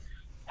keep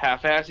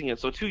half-assing it.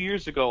 So 2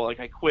 years ago, like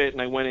I quit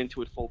and I went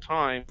into it full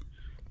time.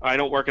 I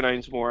don't work at night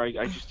anymore.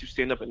 I just do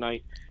stand up at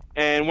night.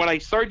 And when I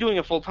started doing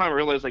it full time, I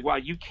realized like, wow,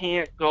 you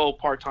can't go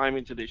part time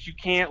into this. You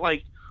can't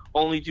like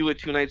only do it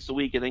 2 nights a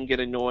week and then get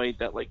annoyed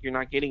that like you're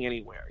not getting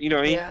anywhere. You know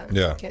what I mean?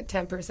 Yeah. Get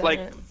 10%.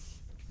 Like,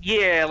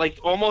 yeah, like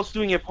almost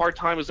doing it part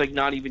time is like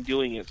not even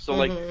doing it. So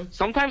like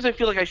sometimes I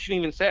feel like I shouldn't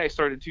even say I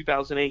started in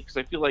 2008 because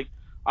I feel like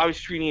I was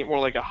treating it more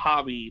like a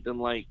hobby than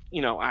like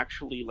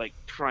actually like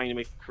trying to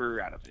make a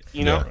career out of it.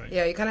 You know?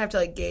 Yeah, you kind of have to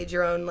like gauge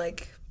your own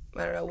like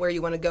I don't know where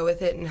you want to go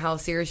with it and how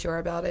serious you are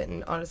about it,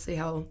 and honestly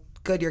how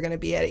good you're going to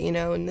be at it,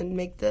 and then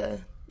make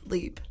the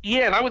leap.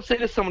 Yeah, and I would say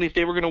to somebody if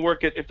they were going to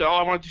work at,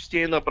 I want to do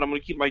stand up, but I'm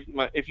going to keep my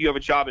if you have a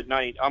job at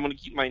night, I'm going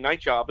to keep my night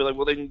job. Be like,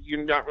 well, then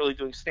you're not really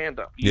doing stand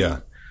up.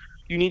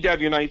 You need to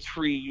have your nights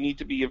free. You need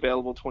to be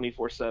available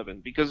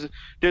 24/7 because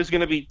there's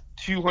going to be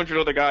 200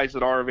 other guys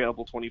that are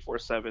available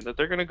 24/7 that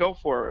they're going to go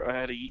for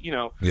ahead of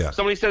you.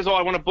 Somebody says, oh,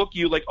 I want to book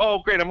you. Like, oh,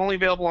 great, I'm only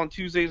available on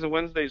Tuesdays and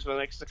Wednesdays for the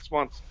next 6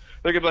 months.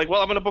 They're going to be like,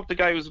 well, I'm going to book the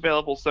guy who's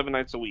available 7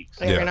 nights a week.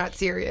 So you're not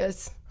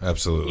serious.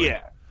 Absolutely.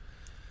 Yeah.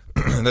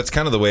 That's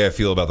kind of the way I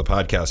feel about the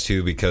podcast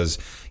too, because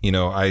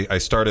I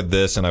started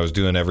this and I was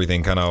doing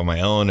everything kind of on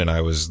my own, and I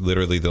was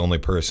literally the only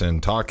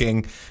person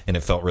talking, and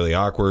it felt really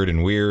awkward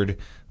and weird.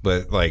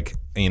 But like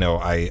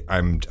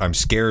I'm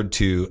scared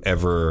to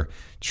ever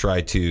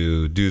try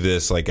to do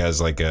this like as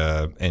like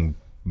and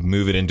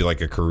move it into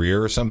like a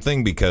career or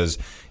something, because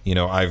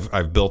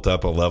I've built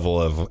up a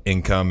level of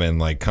income and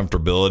like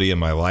comfortability in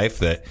my life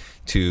that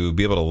to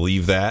be able to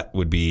leave that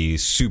would be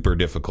super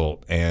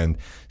difficult. And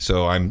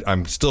so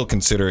I'm still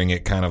considering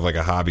it kind of like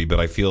a hobby, but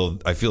I feel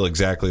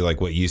exactly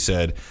like what you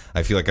said.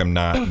 I feel like I'm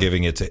not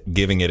giving it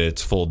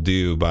its full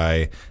due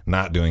by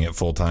not doing it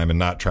full time and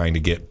not trying to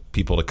get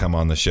people to come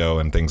on the show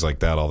and things like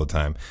that all the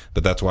time.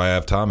 But that's why I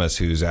have Thomas,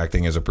 who's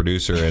acting as a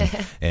producer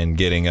and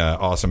getting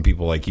awesome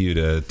people like you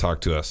to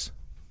talk to us.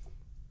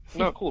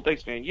 No, cool.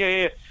 Thanks, man.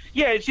 Yeah.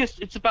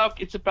 It's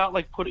about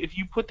like if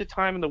you put the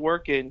time and the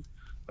work in,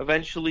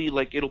 eventually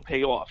like it'll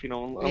pay off.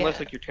 Unless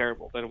like you're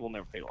terrible, then it will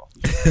never pay off.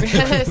 You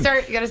gotta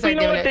start doing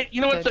it.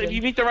 If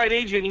you meet the right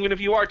agent, even if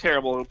you are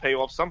terrible, it'll pay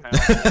off somehow.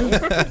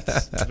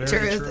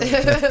 Very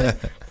true.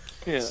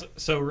 Yeah.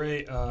 So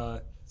Ray,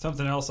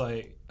 something else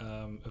I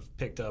have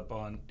picked up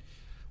on.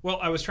 Well,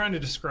 I was trying to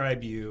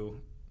describe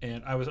you,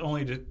 and I was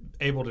only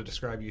able to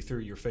describe you through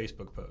your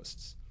Facebook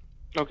posts.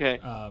 Okay.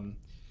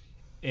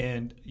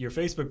 And your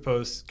Facebook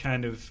posts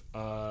kind of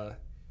a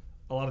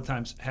lot of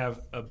times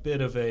have a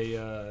bit of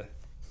a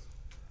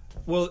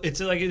it's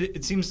like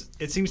it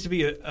seems to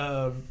be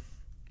a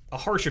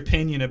harsh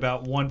opinion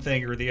about one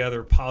thing or the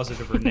other,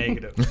 positive or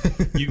negative.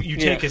 You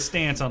take a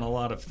stance on a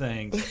lot of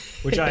things,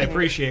 which I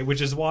appreciate, which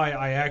is why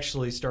I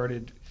actually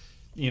started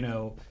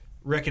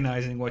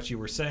recognizing what you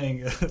were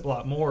saying a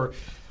lot more.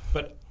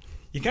 But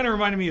you kind of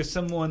reminded me of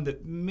someone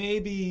that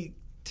maybe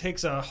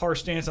takes a harsh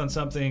stance on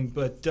something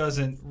but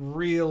doesn't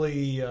really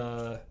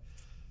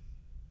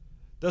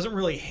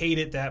hate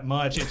it that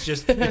much. It's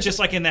just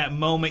like in that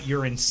moment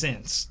you're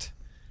incensed.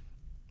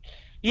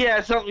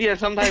 Yeah,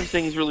 sometimes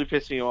things really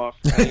piss me off.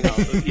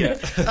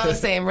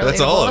 Same. Really.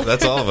 That's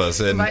all of us.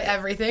 And by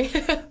everything.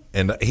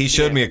 And he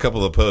showed me a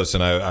couple of posts,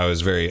 and I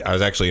was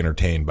actually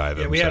entertained by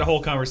them. Yeah, we had a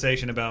whole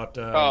conversation about.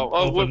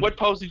 What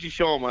post did you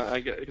show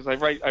him? Because I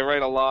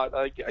write a lot.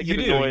 I get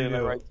annoyed and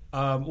I write.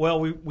 Well,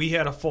 we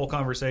had a full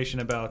conversation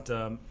about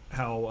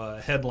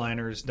how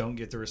headliners don't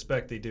get the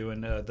respect they do,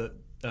 and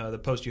the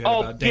post you had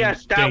about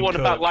Dane one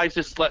Cook. about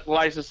Liza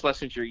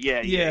Schlesinger.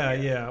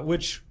 Yeah.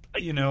 Which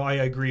I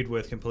agreed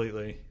with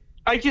completely.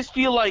 I just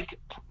feel like,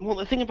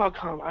 the thing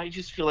about I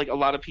just feel like a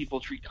lot of people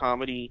treat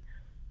comedy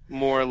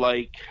more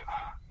like.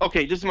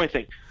 Okay, this is my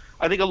thing.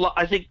 I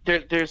think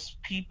there's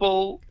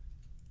people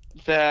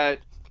that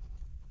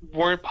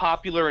weren't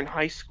popular in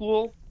high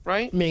school,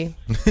 right? Me.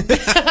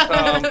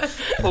 A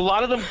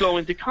lot of them go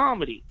into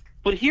comedy.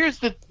 But here's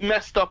the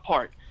messed up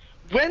part.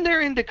 When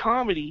they're into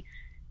comedy,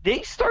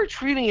 they start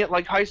treating it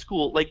like high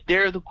school, like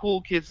they're the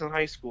cool kids in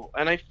high school.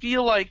 And I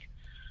feel like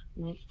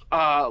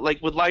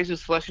with Liza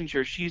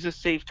Schlesinger, she's a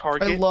safe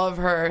target. I love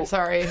her.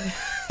 Sorry.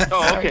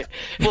 Oh, okay.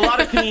 Well, a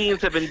lot of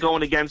comedians have been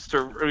going against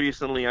her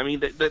recently. I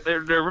mean,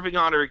 they're ripping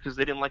on her because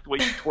they didn't like the way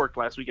she twerked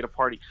last week at a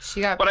party.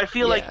 But I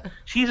feel like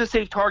she's a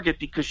safe target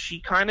because she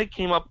kind of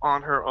came up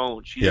on her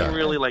own. She didn't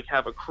really like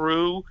have a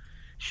crew.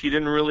 She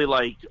didn't really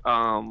like,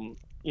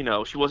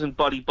 she wasn't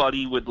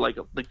buddy with like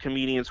the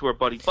comedians who are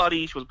buddy.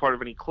 She wasn't part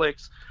of any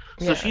cliques.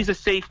 So she's a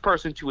safe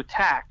person to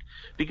attack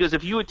because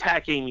if you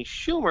attack Amy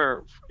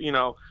Schumer,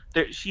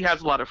 she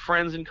has a lot of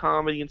friends in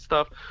comedy and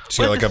stuff.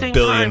 She got like a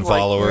billion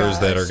followers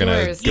that are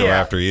going to go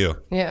after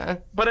you. Yeah.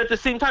 But at the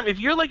same time, if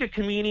you're like a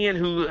comedian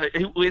who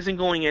isn't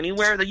going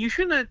anywhere, then you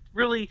shouldn't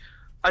really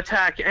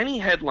attack any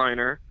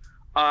headliner.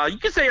 You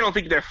can say I don't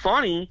think they're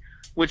funny,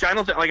 which I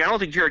don't think. Like I don't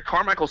think Jared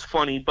Carmichael's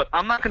funny, but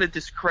I'm not going to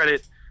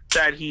discredit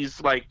that he's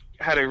like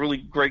had a really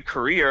great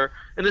career.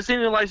 And the same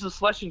with Liza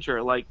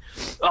Schlesinger, like,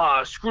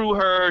 screw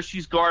her,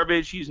 she's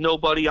garbage, she's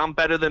nobody, I'm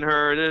better than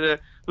her,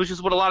 which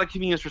is what a lot of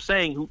comedians were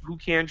saying who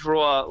can't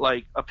draw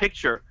like a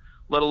picture,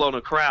 let alone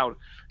a crowd.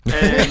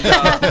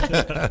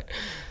 And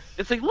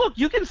it's like, look,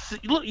 you can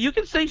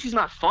say she's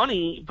not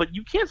funny, but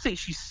you can't say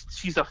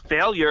she's a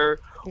failure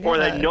or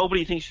that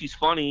nobody thinks she's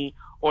funny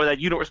or that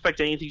you don't respect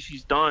anything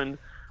she's done.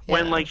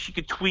 When like she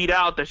could tweet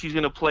out that she's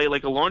gonna play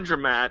like a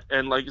laundromat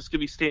and like it's gonna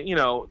be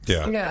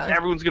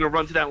everyone's gonna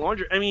run to that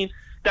laundry. I mean,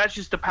 that's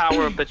just the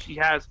power that she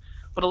has.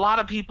 But a lot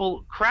of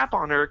people crap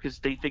on her because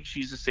they think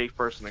she's a safe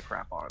person to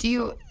crap on. Do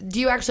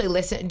you actually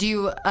listen? Do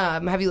you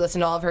have you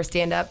listened to all of her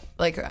stand up?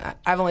 Like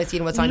I've only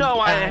seen what's on. No,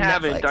 I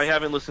haven't. Netflix. I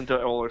haven't listened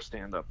to all her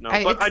stand up. No,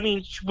 but I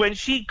mean, when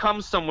she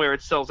comes somewhere,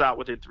 it sells out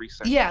within 3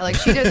 seconds. Yeah, like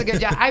she does a good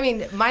job. I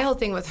mean, my whole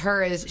thing with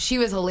her is she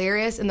was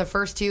hilarious in the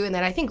first 2, and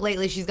then I think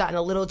lately she's gotten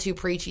a little too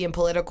preachy and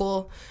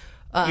political.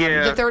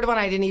 The third one,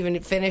 I didn't even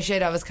finish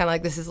it. I was kind of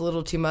like, this is a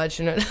little too much.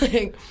 And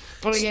it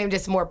became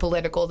just more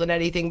political than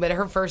anything. But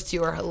her first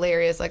 2 are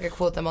hilarious. Like, I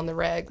quote them on the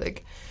reg.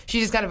 Like,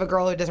 she's just kind of a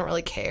girl who doesn't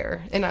really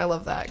care. And I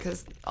love that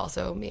because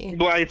also me.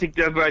 Well, I think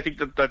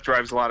that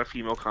drives a lot of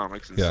female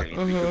comics insane. Yeah.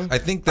 Mm-hmm. I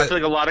feel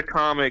like a lot of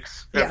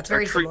comics, it's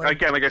very similar.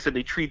 Again, like I said,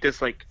 they treat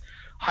this like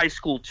high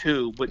school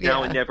too, but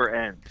now it never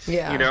ends.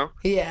 Yeah. You know?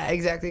 Yeah,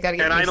 exactly. Gotta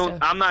get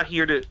I'm not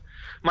here to...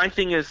 My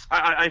thing is,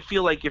 I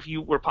feel like if you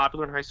were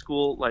popular in high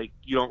school, like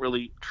you don't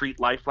really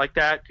treat life like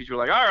that because you're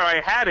like, all right,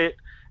 I had it,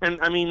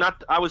 and I mean,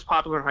 I was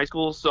popular in high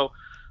school, so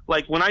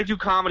like when I do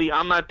comedy,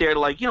 I'm not there to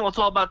like, it's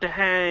all about the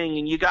hang,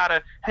 and you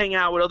gotta hang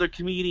out with other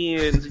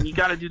comedians, and you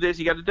gotta do this,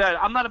 you gotta do that.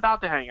 I'm not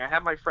about the hang. I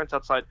have my friends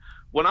outside.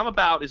 What I'm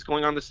about is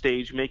going on the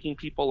stage, making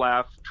people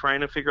laugh,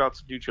 trying to figure out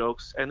some new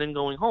jokes, and then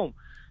going home.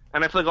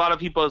 And I feel like a lot of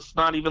people, it's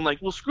not even like,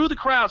 well, screw the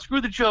crowd, screw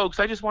the jokes,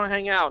 I just want to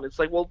hang out. And it's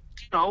like, well,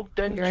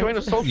 then join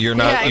a social. You're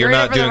not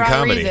doing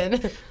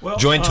comedy. Well,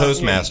 join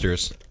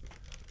Toastmasters.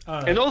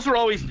 And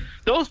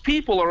those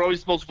people are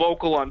always the most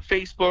vocal on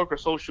Facebook or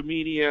social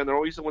media, and they're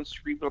always the ones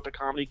screaming at the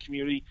comedy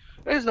community.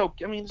 There's no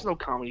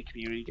comedy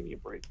community. Give me a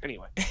break.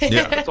 Anyway,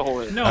 that's a whole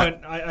other. No,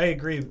 and I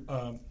agree.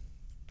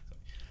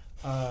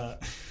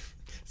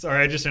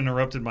 Sorry, I just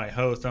interrupted my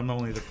host. I'm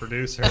only the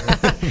producer.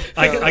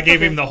 I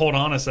gave him the hold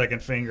on a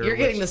second finger. You're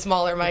getting the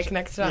smaller mic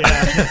next time.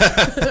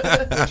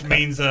 Yeah. Which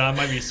means I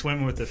might be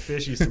swimming with the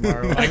fishies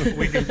tomorrow.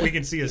 We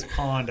can see his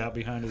pond out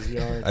behind his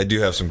yard. I do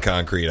have some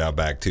concrete out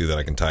back, too, that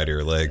I can tie to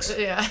your legs.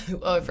 Yeah.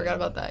 Oh, I forgot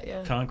about that,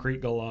 yeah. Concrete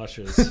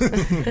galoshes.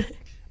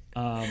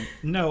 Well,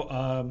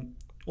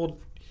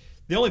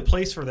 the only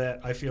place for that,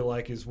 I feel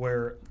like, is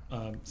where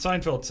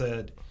Seinfeld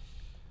said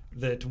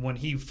that when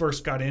he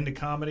first got into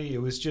comedy,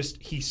 it was just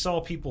he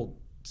saw people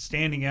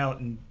standing out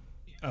and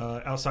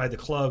outside the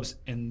clubs,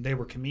 and they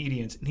were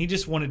comedians, and he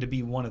just wanted to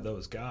be one of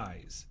those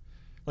guys.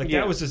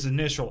 That was his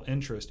initial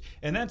interest,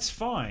 and that's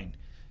fine.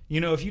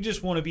 If you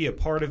just want to be a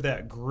part of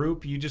that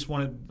group, you just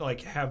want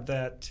to have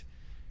that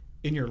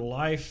in your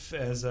life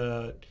as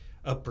a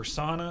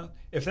persona.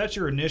 If that's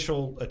your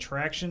initial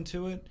attraction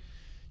to it,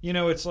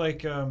 it's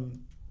like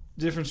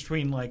difference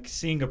between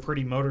seeing a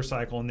pretty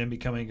motorcycle and then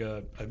becoming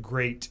a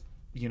great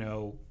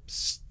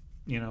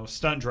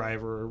stunt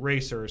driver or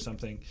racer or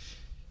something.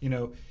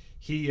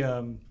 He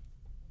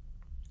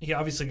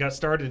obviously got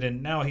started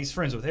and now he's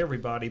friends with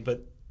everybody,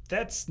 but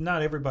that's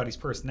not everybody's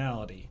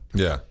personality.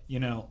 Yeah.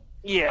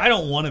 I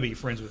don't want to be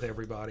friends with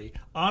everybody.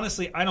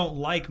 Honestly, I don't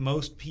like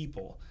most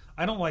people.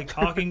 I don't like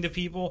talking to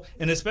people,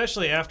 and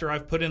especially after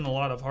I've put in a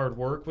lot of hard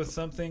work with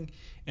something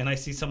and I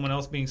see someone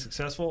else being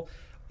successful.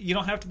 You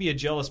don't have to be a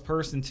jealous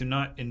person to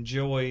not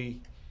enjoy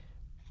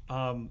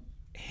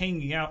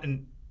hanging out,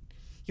 and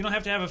you don't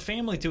have to have a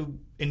family to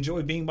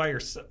enjoy being by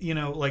yourself.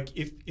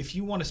 If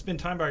you want to spend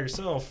time by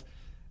yourself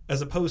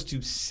as opposed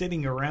to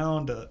sitting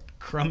around a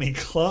crummy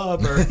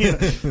club or,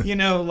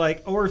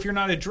 or if you're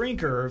not a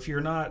drinker, or if you're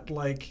not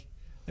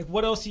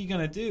what else are you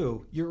going to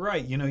do? You're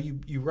right.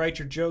 You write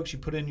your jokes, you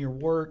put in your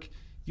work,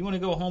 you want to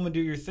go home and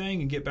do your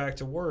thing and get back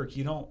to work.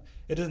 It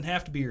doesn't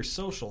have to be your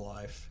social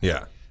life.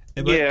 Yeah.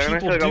 But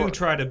people do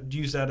try to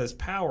use that as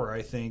power,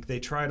 I think. They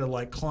try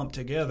to clump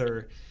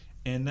together,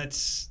 and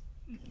that's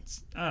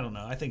I don't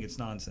know. I think it's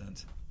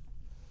nonsense.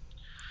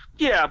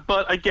 Yeah,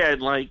 but again,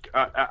 like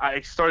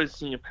I started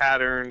seeing a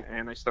pattern,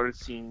 and I started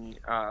seeing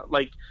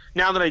like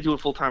now that I do it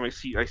full time, I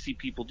see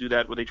people do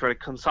that where they try to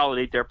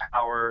consolidate their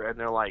power, and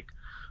they're like,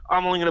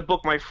 I'm only going to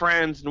book my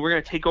friends, and we're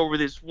going to take over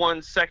this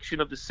one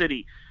section of the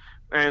city,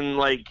 and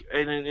like,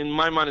 and in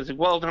my mind, it's like,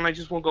 well, then I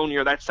just won't go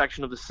near that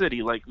section of the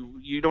city. Like,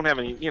 you don't have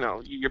any,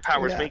 your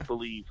power is make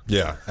believe.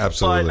 Yeah,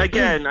 absolutely. But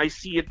again, I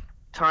see it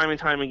time and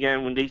time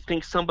again when they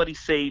think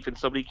somebody's safe and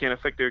somebody can't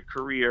affect their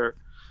career.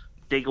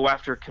 They go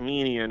after a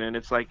comedian, and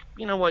it's like,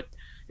 you know what?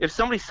 If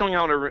somebody's selling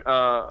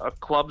out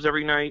clubs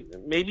every night,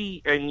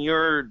 maybe, and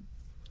you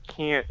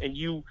can't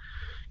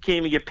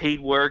even get paid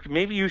work,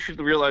 maybe you should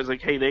realize,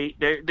 like, hey,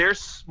 they're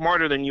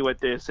smarter than you at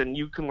this, and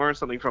you can learn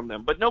something from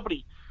them. But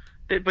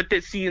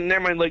they see in their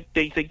mind, like,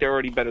 they think they're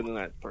already better than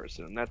that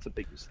person, and that's a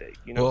big mistake.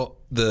 Well,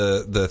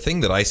 the thing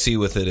that I see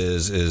with it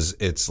is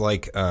it's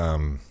like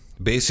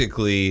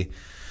basically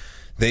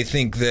they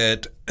think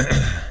that.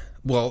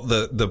 Well,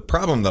 the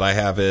problem that I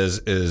have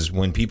is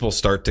when people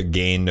start to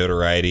gain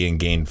notoriety and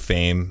gain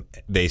fame,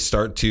 they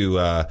start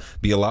to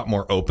be a lot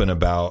more open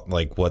about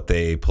like what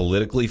they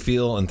politically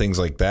feel and things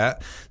like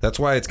that. That's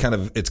why it's kind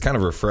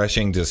of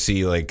refreshing to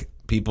see like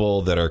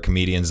people that are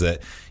comedians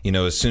that,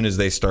 as soon as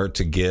they start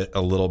to get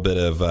a little bit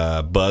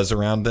of buzz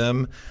around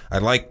them, I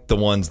like the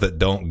ones that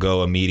don't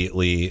go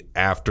immediately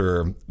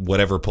after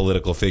whatever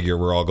political figure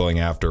we're all going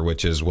after,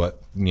 which is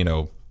what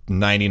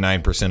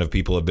 99% of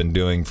people have been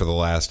doing for the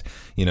last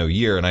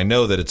year. And I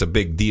know that it's a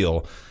big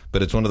deal,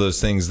 but it's one of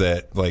those things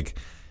that like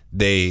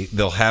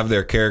they'll have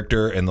their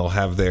character and they'll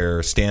have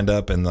their stand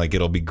up and like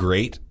it'll be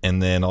great,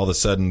 and then all of a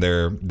sudden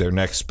their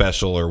next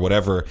special or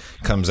whatever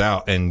comes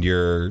out and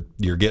you're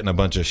getting a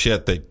bunch of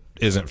shit that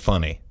isn't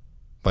funny.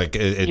 Like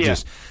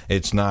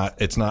it's not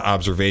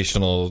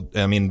observational.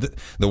 I mean,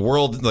 the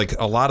world, like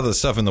a lot of the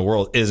stuff in the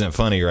world isn't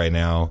funny right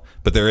now,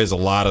 but there is a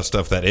lot of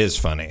stuff that is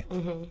funny.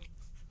 Mm-hmm.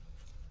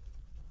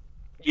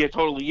 Yeah,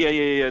 totally.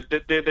 Yeah.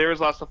 There is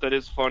a lot of stuff that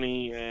is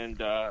funny,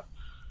 and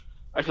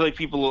I feel like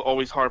people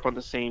always harp on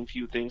the same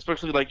few things,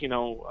 especially like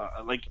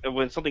like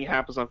when something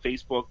happens on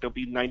Facebook, there'll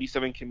be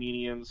 97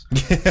 comedians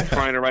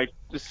trying to write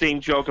the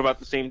same joke about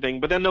the same thing,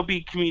 but then there'll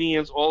be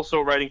comedians also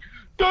writing,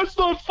 "That's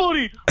not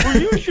funny," or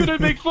 "You shouldn't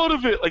make fun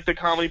of it." Like the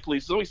comedy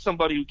police, there's always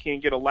somebody who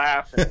can't get a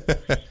laugh and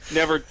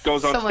never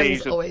goes on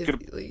stage. Always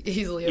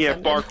easily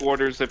offended. Bark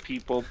orders at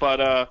people,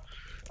 but.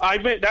 I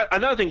bet that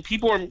another thing.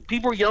 People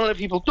are yelling at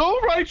people.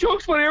 Don't write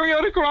jokes about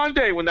Ariana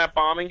Grande when that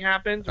bombing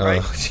happened,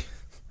 right?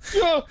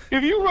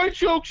 If you write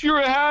jokes, you're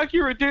a hack.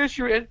 You're a dish.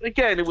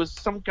 Again, it was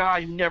some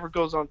guy who never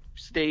goes on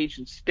stage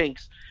and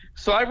stinks.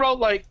 So I wrote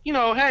like,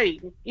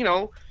 hey,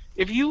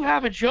 if you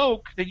have a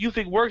joke that you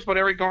think works about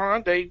Ariana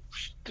Grande,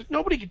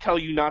 nobody can tell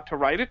you not to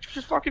write it.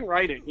 Just fucking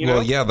write it.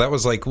 Well, yeah, that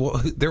was like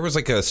there was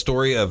like a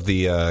story of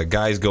the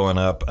guys going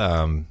up.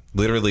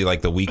 Literally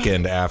like the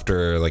weekend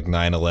after like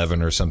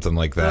 9/11 or something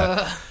like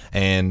that.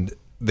 And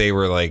they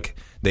were like,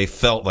 they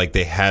felt like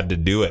they had to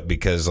do it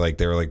because like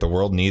they were like, the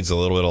world needs a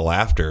little bit of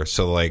laughter.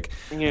 So like,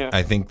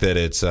 I think that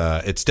it's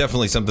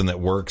definitely something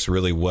that works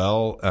really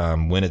well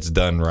when it's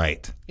done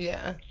right.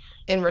 Yeah.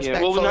 In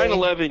respect. Well, with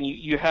 9/11,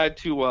 you had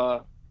to,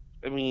 I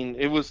mean,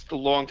 it was a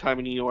long time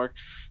in New York.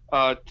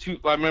 I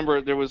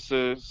remember there was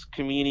a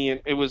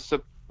comedian, it was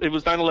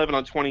 9/11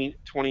 on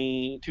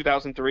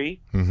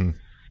 2003. Mm-hmm.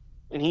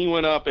 And he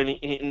went up, and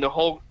in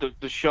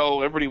the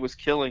show, everybody was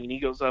killing, and he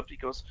goes up, I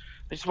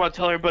just want to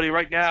tell everybody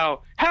right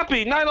now,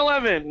 happy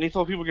 9/11! And he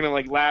thought people were going to,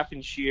 like, laugh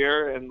and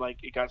cheer, and, like,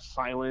 it got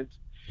silent.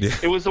 Yeah.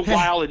 It was a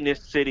while in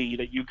this city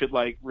that you could,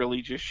 like,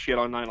 really just shit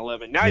on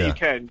 9/11. Now you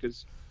can,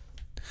 because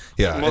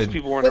most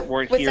people weren't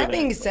here. With that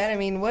being said, I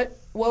mean, what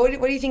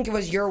do you think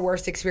was your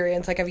worst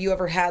experience? Like, have you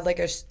ever had,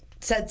 like,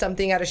 said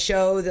something at a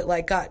show that,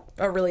 like, got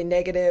a really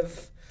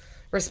negative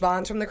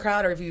response from the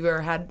crowd, or have you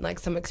ever had like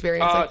some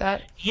experience like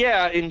that?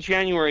 Yeah, in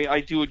January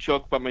I do a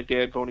joke about my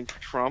dad voting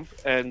for Trump,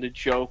 and the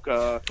joke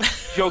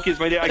is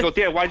my dad. I go,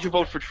 "Dad, why'd you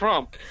vote for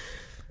Trump?"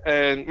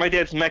 And my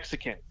dad's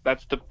Mexican.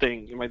 That's the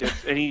thing. My dad,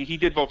 and he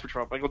did vote for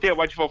Trump. I go, "Dad,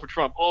 why'd you vote for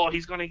Trump?" "Oh,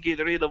 he's gonna get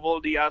rid of all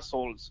the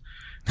assholes."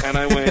 And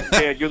I went,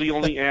 "Dad, you're the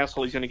only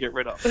asshole he's gonna get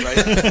rid of,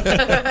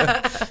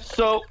 right?"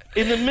 So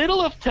in the middle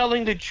of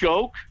telling the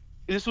joke,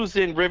 this was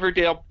in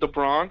Riverdale, the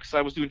Bronx. I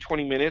was doing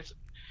 20 minutes.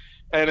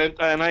 And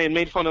I had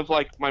made fun of,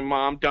 like, my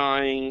mom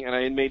dying, and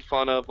I had made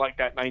fun of, like,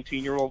 that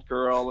 19-year-old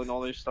girl and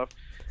all this stuff.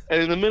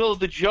 And in the middle of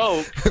the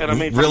joke, and I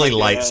made fun really of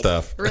light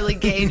stuff. Really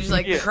gauge,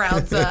 like, the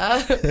crowd's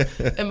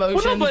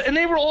emotions. Well, no, and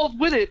they were all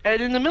with it.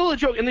 And in the middle of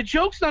the joke, and the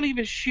joke's not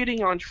even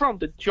shitting on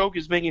Trump. The joke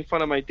is making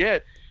fun of my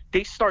dad.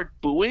 They start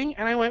booing,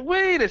 and I went,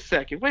 wait a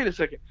second.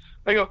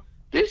 I go,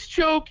 this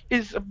joke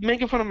is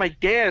making fun of my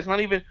dad. It's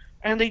not even,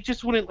 and they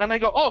just wouldn't, and I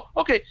go, oh,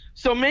 okay,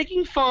 so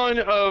making fun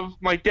of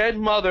my dead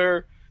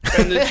mother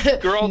and this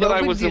girl that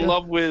I was in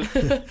love with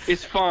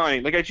is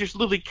fine. Like, I just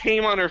literally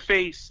came on her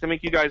face to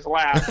make you guys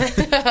laugh.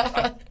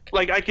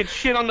 Like, I could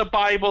shit on the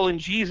Bible and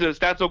Jesus,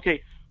 that's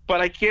okay. But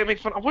I can't make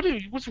fun of,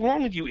 what's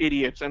wrong with you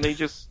idiots? And they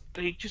just,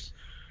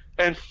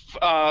 and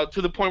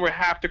to the point where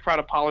half the crowd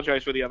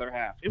apologized for the other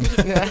half. It was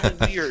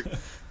really weird.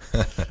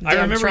 I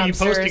remember you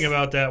posting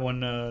about that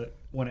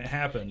when it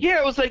happened. Yeah,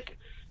 it was like,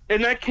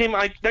 and that came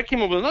up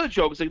with another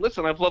joke. It's like,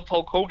 listen, I've loved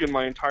Hulk Hogan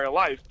my entire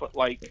life, but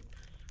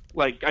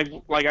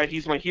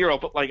he's my hero,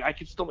 but like I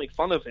can still make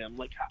fun of him.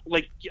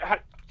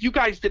 You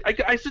guys did.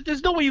 I said,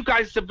 there's no way you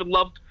guys have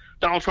loved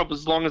Donald Trump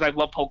as long as I've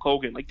loved Hulk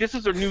Hogan. Like, this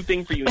is a new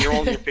thing for you. And you're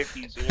all in your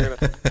 50s.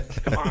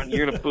 And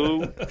you're gonna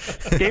boo.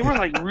 They were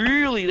like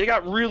they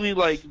got really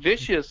like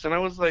vicious, and I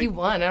was like, he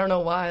won. I don't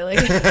know why. Like,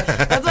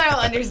 that's why I don't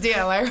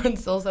understand why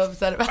everyone's still so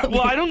upset about it.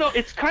 Well, I don't know.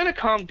 It's kind of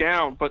calmed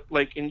down, but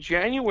like in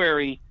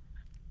January,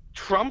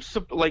 around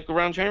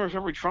January,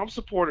 February, Trump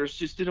supporters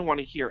just didn't want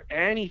to hear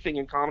anything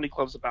in comedy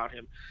clubs about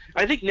him.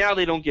 I think now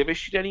they don't give a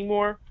shit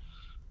anymore.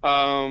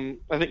 I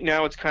think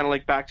now it's kind of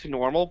like back to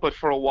normal, but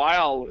for a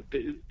while,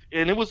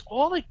 and it was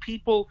all like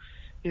people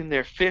in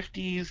their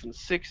 50s and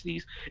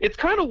 60s. It's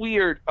kind of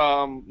weird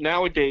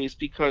nowadays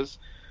because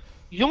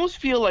you almost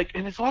feel like,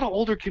 and there's a lot of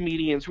older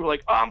comedians who are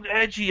like, I'm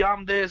edgy,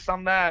 I'm this,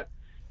 I'm that.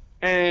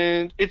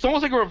 And it's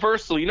almost like a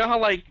reversal. You know how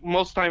like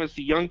most of the time it's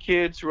the young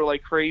kids who are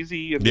like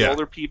crazy and the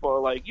older people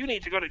are like, you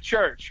need to go to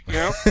church, you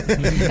know?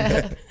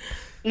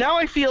 Now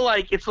I feel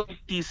like it's like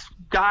these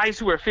guys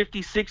who are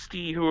 50,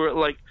 60 who are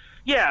like,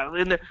 yeah,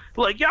 and they're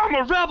like, yeah, I'm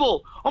a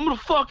rebel. I'm going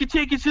to fucking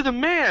take it to the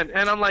man.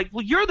 And I'm like,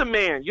 well, you're the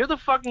man. You're the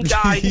fucking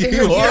guy.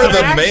 You are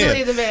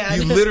the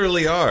man. You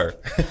literally are.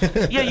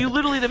 Yeah, you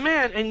literally the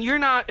man. And you're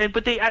not.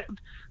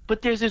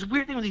 But there's this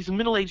weird thing with these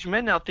middle-aged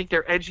men now think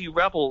they're edgy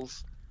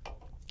rebels.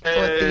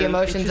 With the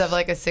emotions of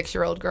like a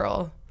 6-year-old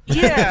girl.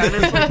 Yeah, and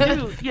it's like,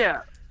 dude,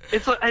 yeah.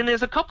 It's like, and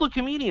there's a couple of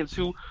comedians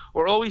who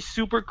were always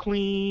super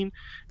clean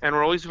and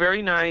were always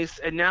very nice.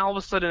 And now all of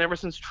a sudden, ever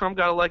since Trump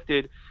got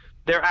elected,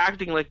 they're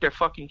acting like they're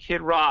fucking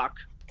Kid Rock.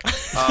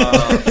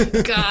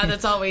 God,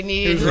 that's all we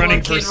need. Who's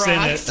running for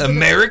Senate?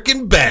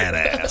 American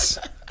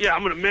badass. Yeah,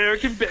 I'm an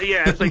American.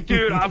 Yeah, it's like,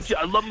 dude,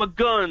 I love my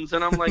guns,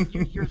 and I'm like,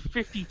 you're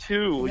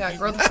 52. Yeah,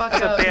 grow the fuck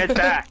up. A bad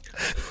back.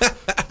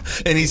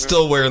 And he's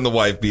still wearing the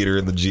wife beater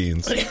and the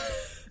jeans.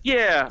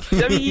 Yeah,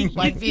 I mean,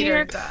 wife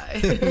beater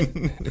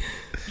die.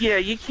 Yeah,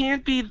 you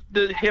can't be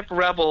the hip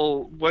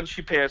rebel once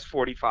you pass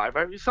 45.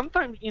 I mean,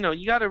 sometimes you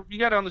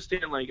gotta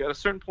understand, like at a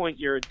certain point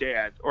you're a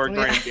dad or a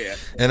granddad.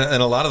 And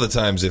a lot of the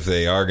times, if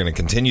they are going to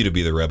continue to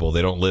be the rebel,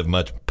 they don't live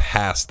much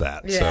past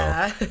that.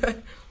 Yeah. So.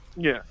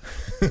 Yeah.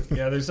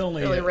 Yeah. There's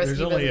only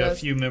really a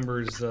few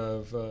members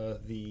of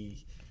the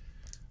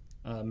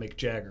Mick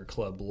Jagger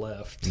Club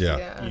left.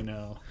 Yeah. You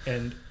know,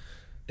 and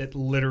it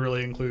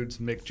literally includes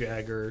Mick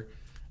Jagger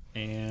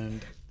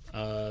and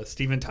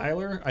Steven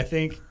Tyler. I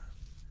think.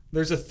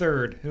 There's a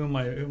third. Who am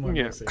I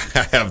missing?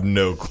 I have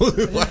no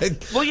clue.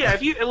 Well, yeah.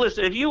 If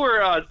you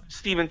were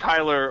Steven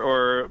Tyler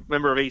or a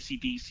member of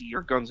AC/DC or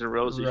Guns N'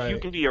 Roses, right.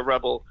 You can be a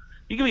rebel.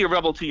 You can be a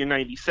rebel till you're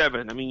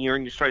 97. I mean, you're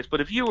in your stripes.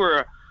 But if you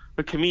were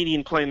a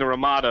comedian playing the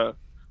Ramada,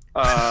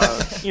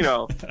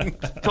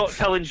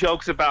 telling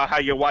jokes about how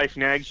your wife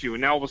nags you,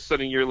 and now all of a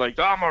sudden you're like,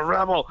 oh, I'm a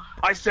rebel.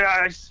 I'm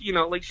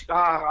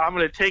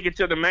gonna take it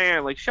to the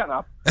man. Like, shut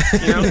up.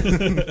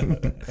 You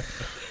know?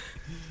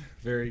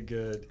 Very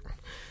good.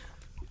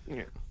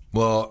 Yeah.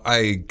 Well,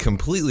 I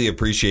completely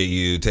appreciate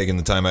you taking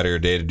the time out of your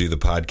day to do the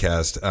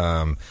podcast.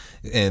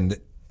 And,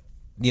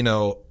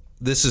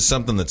 this is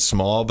something that's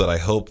small, but I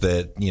hope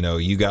that,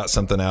 you got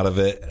something out of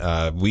it.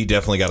 We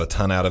definitely got a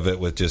ton out of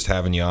it with just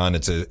having you on.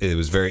 It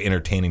was very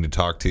entertaining to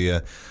talk to you.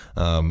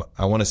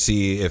 I want to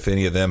see if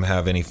any of them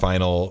have any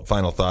final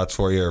thoughts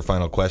for you or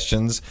final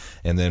questions,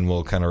 and then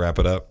we'll kind of wrap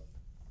it up.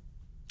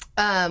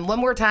 One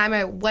more time,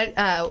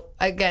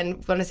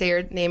 again, want to say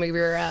your name of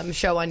your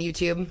show on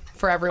YouTube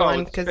for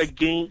everyone. It's a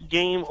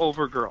Game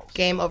Over Girls.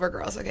 Game Over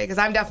Girls, okay, because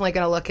I'm definitely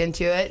going to look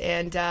into it,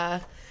 and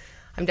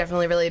I'm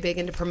definitely really big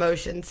into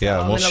promotion, so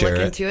I'm going to look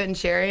into it and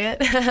share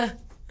it.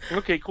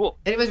 Okay, cool.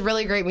 It was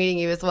really great meeting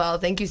you as well.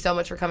 Thank you so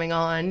much for coming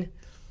on.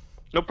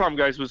 No problem,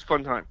 guys. It was a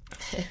fun time.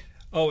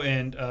 Oh,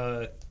 and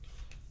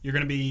you're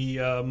going to be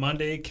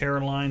Monday,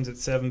 Caroline's at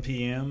 7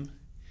 p.m.,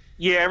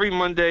 Yeah, every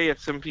Monday at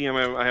 7 p.m.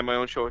 I have my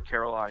own show at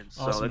Caroline's.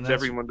 So awesome. that's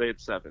every Monday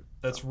at 7.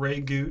 That's Ray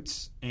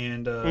Goots.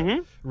 And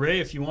Ray,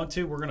 if you want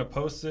to, we're going to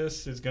post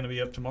this. It's going to be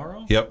up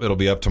tomorrow. Yep, it'll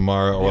be up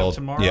tomorrow.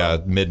 Tomorrow? Yeah,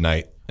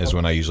 midnight is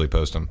when I usually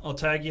post them. I'll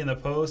tag you in the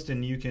post,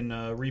 and you can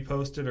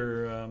repost it.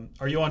 Or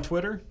are you on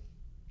Twitter?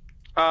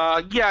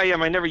 Yeah, I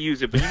am. I never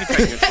use it, but you can tag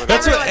me on Twitter.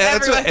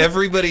 That's what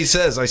everybody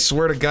says. I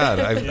swear to God.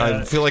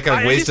 I feel like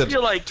I've wasted. I just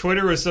feel like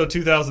Twitter was so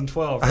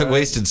 2012. Right? I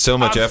wasted so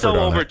much effort on it.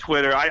 I'm so over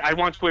Twitter. I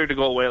want Twitter to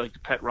go away like the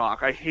pet rock.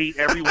 I hate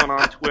everyone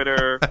on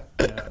Twitter.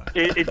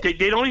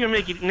 They don't even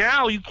make it.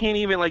 Now you can't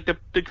even, like, the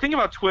thing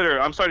about Twitter.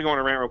 I'm sorry to go on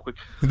a rant real quick.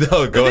 No, go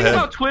ahead. The thing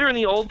about Twitter in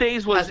the old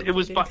days was it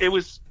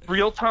was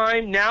real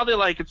time. Now they're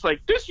like, it's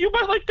like, this, you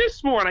might like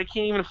this more, and I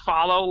can't even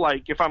follow.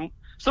 Like, if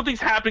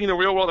something's happening in the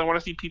real world, I want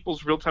to see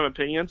people's real-time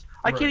opinions.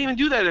 I can't even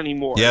do that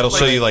anymore. Yeah, it'll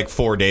show you like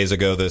 4 days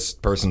ago this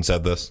person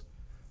said this.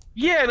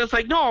 Yeah, and it's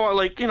like, no,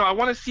 like, I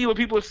want to see what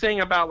people are saying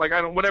about, like,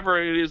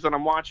 whatever it is that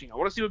I'm watching. I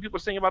want to see what people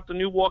are saying about the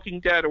new Walking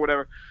Dead or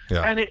whatever.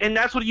 Yeah. And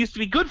that's what it used to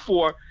be good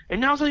for,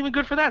 and now it's not even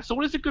good for that. So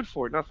what is it good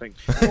for? Nothing.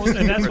 Well,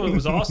 and that's what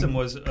was awesome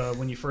was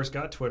when you first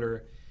got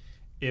Twitter,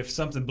 if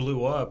something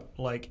blew up,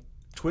 like,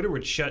 Twitter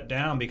would shut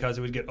down because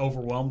it would get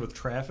overwhelmed with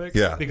traffic.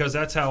 Yeah. Because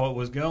that's how it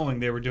was going.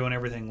 They were doing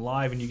everything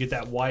live, and you get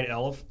that white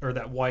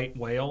that white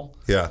whale.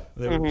 Yeah.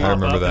 They would I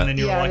remember up, that. And then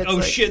you're like, oh,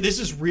 like, shit, this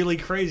is really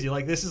crazy.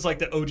 Like, this is like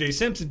the O.J.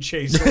 Simpson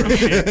chase sort of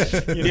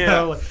shit. You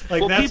know?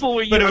 Like, well, people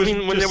were,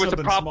 when there was a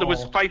problem, there was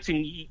small. fights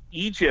in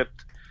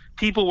Egypt,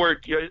 people were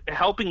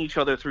helping each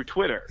other through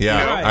Twitter.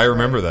 Yeah, Right, I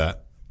remember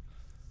that.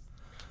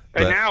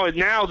 And But-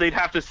 now they'd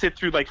have to sit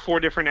through like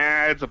 4 different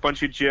ads, a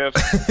bunch of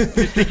GIFs,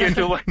 just to get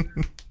to like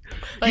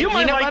you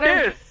might peanut like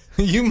butter?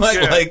 this. You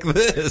might Yeah. like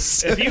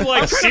this. If you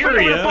like I'm trying to find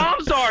out where the Syria,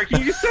 bombs are. Can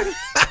you just send?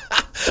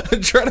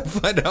 I'm trying to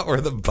find out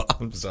where the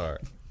bombs are.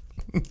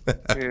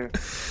 Yeah.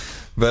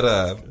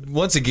 But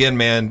once again,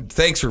 man,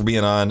 thanks for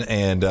being on.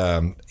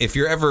 And if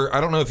you're ever,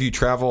 I don't know if you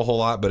travel a whole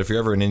lot, but if you're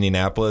ever in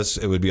Indianapolis,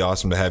 it would be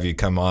awesome to have you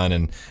come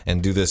on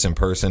and do this in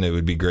person. It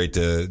would be great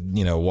to,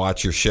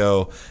 watch your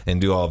show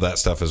and do all of that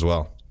stuff as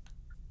well.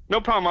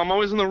 No problem. I'm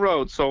always on the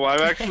road, so I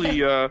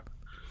actually,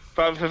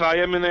 if I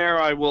am in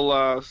there, I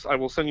will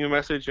send you a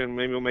message and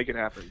maybe we'll make it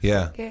happen.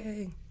 Yeah.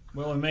 Yay.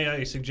 well, and may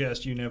I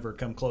suggest you never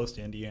come close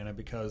to Indiana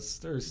because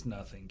there's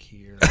nothing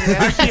here.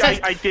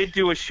 Actually, I did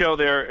do a show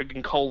there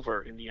in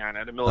Culver, Indiana,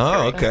 at a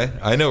military. Oh, okay.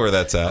 I know where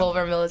that's at.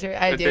 Culver Military.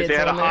 I They dated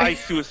had a someone high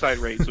there. suicide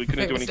rate, so we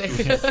couldn't do any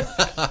suicide.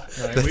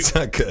 Right, That's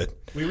not good.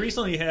 we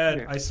recently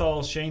had, I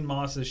saw Shane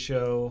Moss's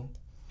show,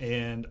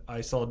 and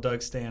I saw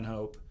Doug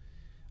Stanhope.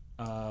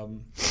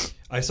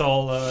 I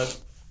saw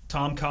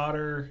Tom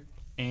Cotter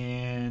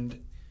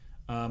and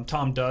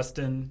Tom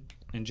Dustin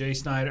and Jay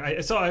Snyder. I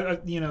saw,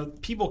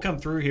 people come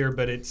through here,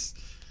 but it's,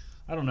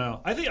 I don't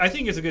know. I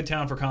think it's a good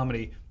town for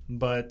comedy,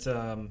 but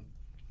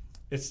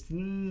it's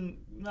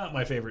not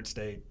my favorite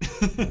state.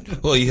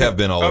 Well, you have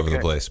been all over the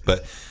Okay. place,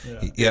 but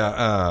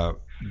Yeah.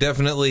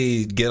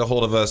 definitely get a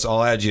hold of us.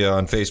 I'll add you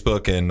on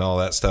Facebook and all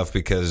that stuff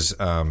because,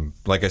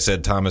 like I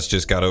said, Thomas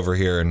just got over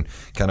here and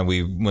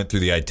we went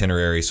through the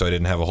itinerary, so I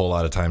didn't have a whole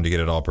lot of time to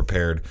get it all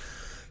prepared.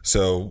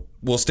 So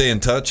we'll stay in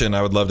touch, and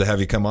I would love to have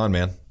you come on,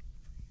 man.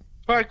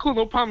 All right, cool.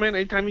 No problem, man.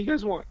 Anytime you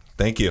guys want.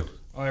 Thank you.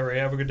 All right, Ray,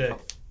 have a good day.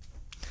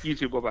 You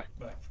too. Bye-bye.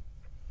 Bye.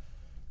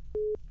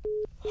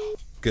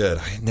 Good.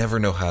 I never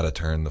know how to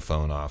turn the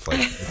phone off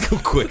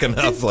quick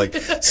enough.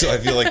 So I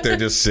feel like they're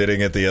just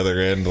sitting at the other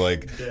end.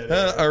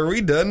 Are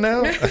we done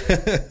now?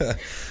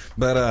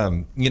 But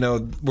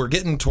we're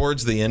getting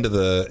towards the end of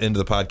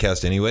the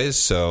podcast, anyways.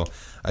 So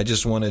I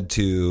just wanted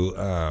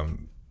to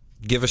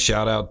give a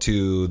shout out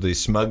to the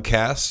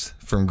Smugcast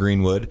from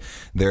Greenwood.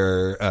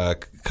 They're a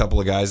couple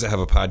of guys that have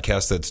a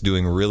podcast that's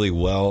doing really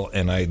well,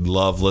 and I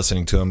love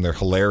listening to them. They're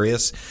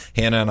hilarious.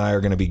 Hannah and I are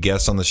going to be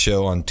guests on the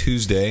show on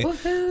Tuesday.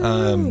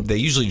 They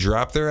usually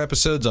drop their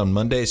episodes on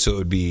Monday, so it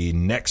would be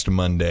next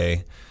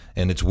Monday.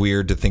 And it's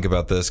weird to think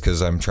about this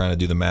because I'm trying to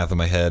do the math in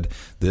my head.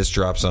 This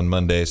drops on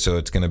Monday, so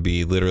it's going to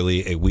be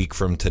literally a week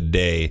from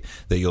today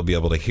that you'll be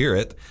able to hear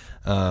it.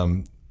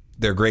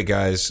 They're great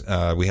guys.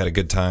 We had a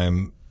good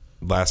time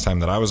last time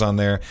that I was on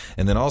there.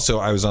 And then also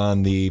I was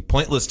on the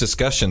Pointless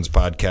Discussions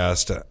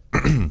podcast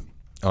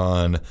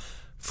on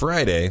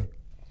Friday,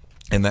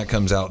 and that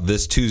comes out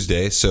this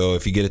Tuesday. So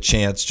if you get a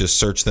chance, just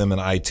search them in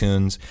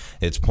iTunes.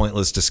 It's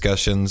Pointless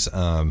Discussions.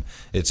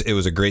 It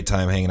was a great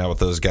time hanging out with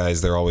those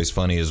guys. They're always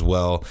funny as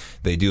well.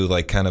 They do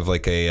kind of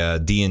like a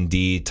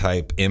D&D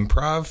type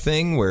improv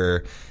thing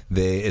where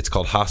it's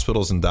called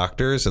Hospitals and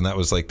Doctors, and that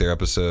was like their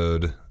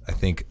episode, I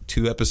think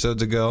 2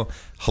 episodes ago.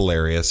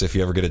 Hilarious. If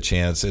you ever get a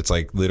chance, it's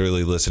like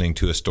literally listening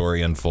to a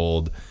story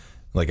unfold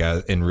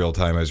in real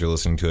time as you're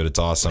listening to it. It's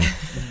awesome.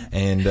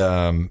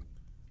 And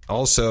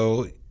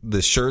also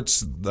the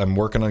shirts, I'm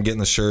working on getting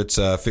the shirts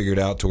figured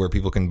out to where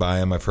people can buy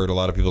them. I've heard a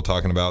lot of people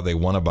talking about they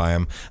want to buy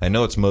them. I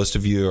know it's most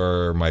of you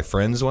are my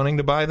friends wanting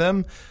to buy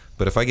them,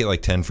 but if I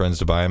get 10 friends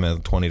to buy them at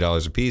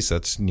 $20 a piece,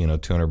 that's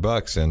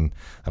 $200, and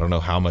I don't know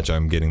how much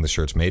I'm getting the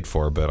shirts made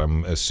for, but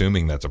I'm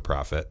assuming that's a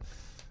profit.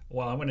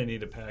 Well, I'm going to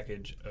need a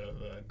package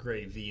of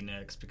gray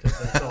V-necks because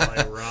that's all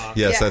I rock.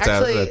 Yes, Yeah,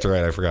 actually, that's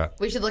right. I forgot.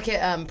 We should look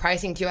at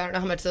pricing too. I don't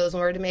know how much those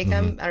were to make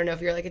them. I don't know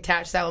if you're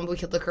attached to that one, but we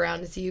could look around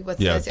to see what's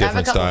Yeah, this. I have a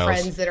different couple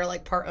styles. friends that are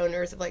part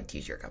owners of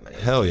t-shirt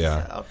companies. Hell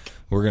yeah. So.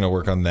 We're going to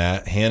work on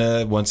that.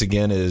 Hannah, once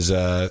again, is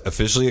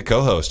officially a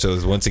co-host.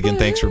 So once again,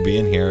 thanks for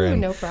being here. And,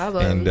 no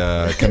problem.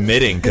 And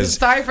committing. Because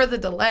Sorry for the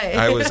delay.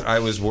 I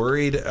was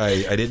worried.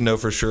 I didn't know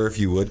for sure if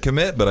you would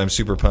commit, but I'm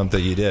super pumped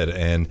that you did.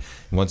 And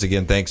once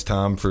again, thanks,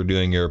 Tom, for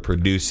doing your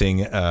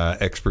producing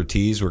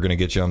expertise. We're going to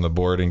get you on the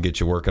board and get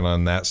you working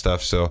on that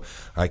stuff so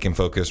I can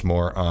focus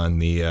more on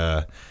the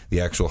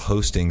actual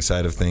hosting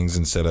side of things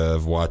instead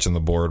of watching the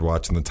board,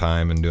 watching the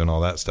time, and doing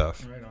all that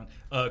stuff. Right on.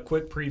 A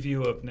quick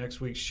preview of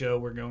next week's show.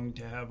 We're going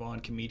to have on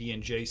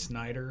comedian Jay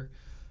Snyder,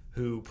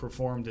 who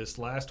performed this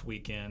last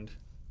weekend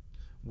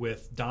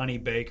with Donnie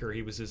Baker.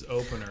 He was his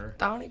opener.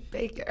 Donnie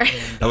Baker.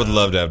 I would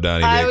love to have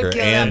Donnie Baker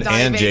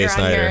and Jay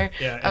Snyder.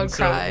 Yeah, and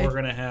so we're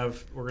gonna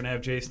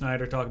have Jay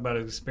Snyder talk about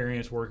his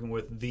experience working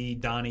with the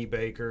Donnie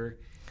Baker,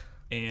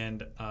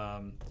 and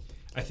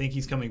I think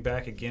he's coming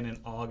back again in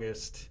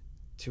August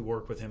to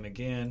work with him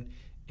again,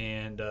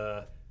 and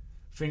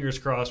fingers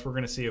crossed, we're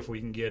going to see if we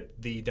can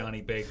get the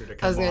Donnie Baker to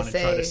come on and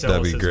try to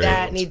sell us his great.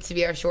 That needs to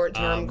be our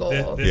short-term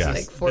goal.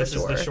 This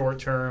is the short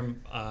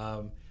term.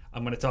 I'm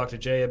going to talk to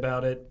Jay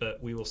about it,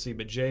 but we will see.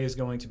 But Jay is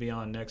going to be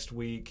on next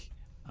week.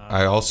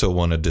 I also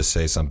wanted to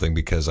say something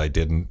because I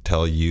didn't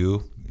tell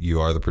you. You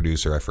are the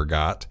producer. I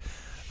forgot.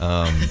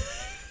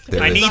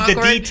 I need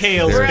the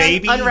details,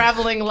 baby.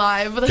 Unraveling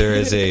live. There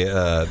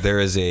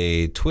is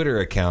a Twitter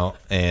account,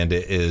 and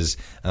it is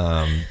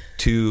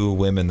 2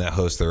 women that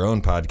host their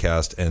own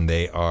podcast, and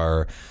they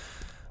are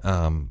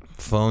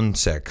phone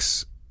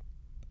sex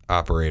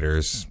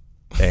operators,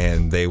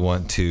 and they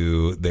want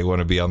to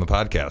be on the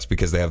podcast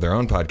because they have their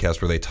own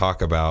podcast where they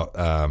talk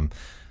about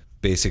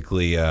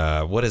basically,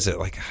 what is it?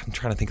 Like, I'm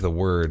trying to think of the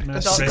word.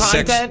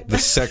 The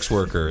sex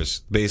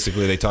workers.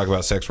 Basically, they talk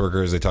about sex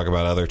workers. They talk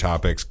about other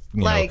topics.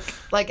 Like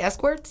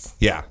escorts?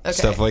 Yeah, okay.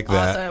 Stuff like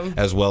that. Awesome.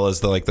 As well as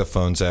the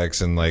phone sex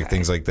and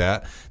things like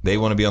that. They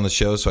want to be on the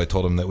show, so I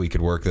told them that we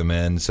could work them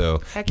in.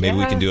 So maybe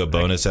we can do a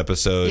bonus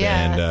episode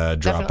and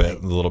drop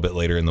it a little bit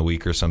later in the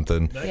week or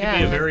something. That could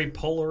be a very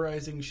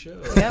polarizing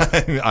show.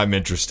 Yep. I'm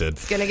interested.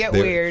 It's gonna get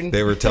weird.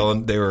 They were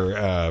telling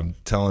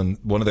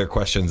one of their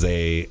questions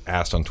they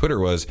asked on Twitter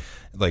was,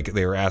 like,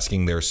 they were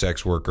asking their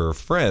sex worker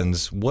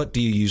friends, what do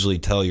you usually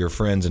tell your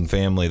friends and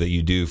family that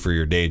you do for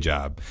your day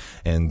job?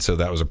 And so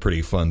that was a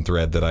pretty fun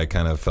thread that I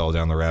kind of fell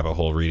down the rabbit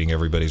hole reading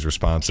everybody's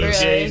responses.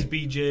 J's,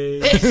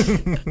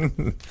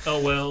 BJ's,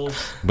 OL's.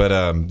 But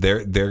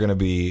they're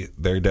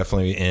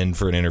definitely in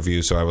for an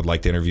interview, so I would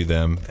like to interview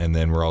them. And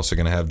then we're also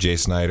going to have Jay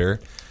Snyder.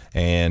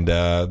 And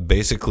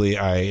basically,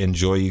 I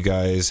enjoy you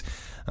guys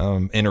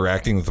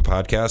interacting with the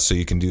podcast, so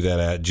you can do that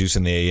at Juice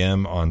in the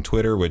AM on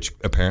Twitter, which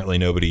apparently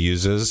nobody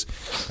uses.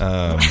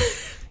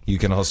 You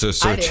can also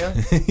search.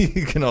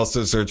 You can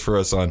also search for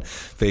us on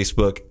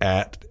Facebook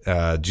at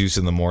Juice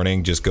in the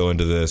Morning. Just go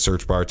into the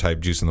search bar,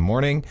 type Juice in the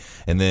Morning,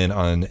 and then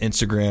on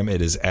Instagram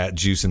it is at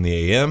Juice in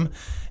the AM,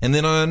 and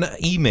then on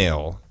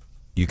email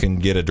you can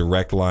get a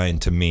direct line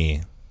to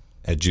me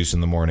at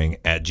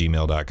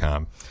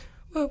juiceinthemorning@gmail.com.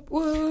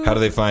 How do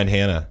they find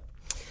Hannah?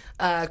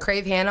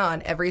 Crave Hannah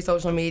on every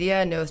social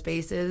media. No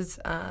spaces,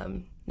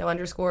 no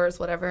underscores,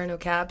 whatever, no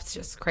caps.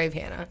 Just Crave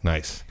Hannah.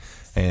 Nice.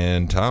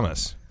 And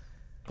Thomas,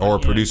 or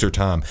Producer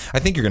Tom. I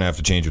think you're gonna have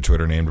to change your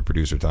Twitter name to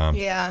Producer Tom.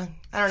 Yeah,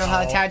 I don't know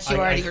how attached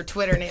you are to your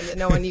Twitter name that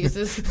no one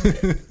uses.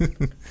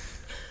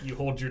 You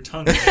hold your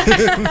tongue.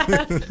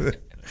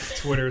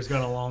 Twitter's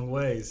gone a long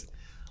ways.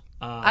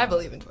 I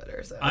believe in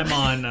Twitter. So I'm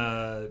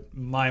on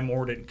My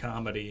Mordant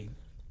Comedy,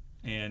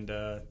 and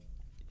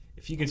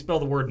if you can spell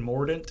the word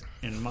Mordant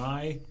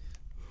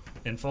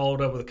and follow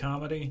it up with a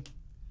comedy,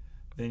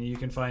 then you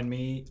can find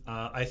me.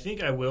 I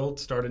think I will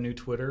start a new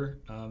Twitter,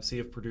 see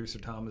if Producer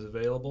Tom is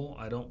available.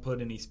 I don't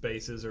put any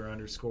spaces or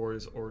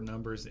underscores or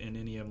numbers in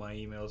any of my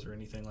emails or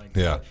anything like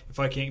that. If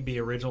I can't be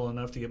original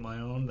enough to get my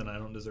own, then I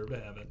don't deserve to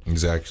have it.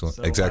 Exactly.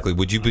 So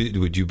would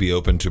you be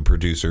open to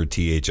Producer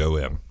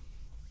THOM?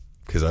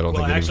 Because I don't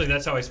think. Actually,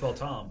 that's how I spell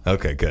Tom.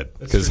 Okay, good.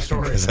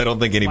 Because I don't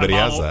think anybody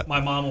has that. My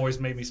mom always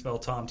made me spell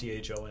Tom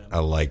THOM. I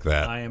like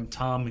that. I am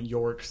Tom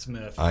York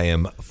Smith. I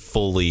am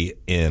fully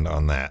in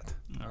on that.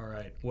 All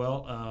right.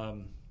 Well,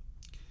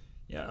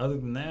 other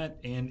than that,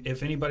 and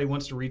if anybody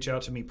wants to reach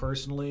out to me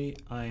personally,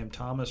 I am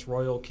Thomas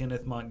Royal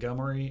Kenneth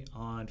Montgomery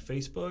on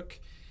Facebook.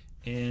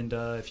 And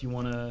if you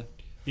want to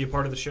be a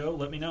part of the show,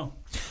 let me know.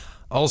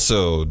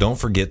 Also, don't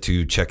forget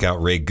to check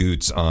out Ray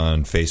Goots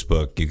on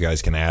Facebook. You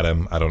guys can add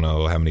him. I don't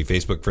know how many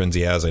Facebook friends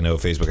he has. I know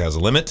Facebook has a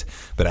limit,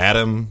 but add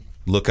him.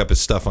 Look up his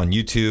stuff on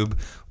YouTube.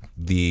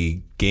 The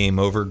Game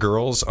Over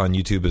Girls on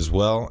YouTube as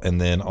well. And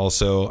then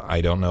also,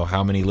 I don't know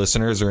how many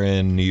listeners are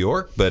in New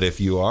York, but if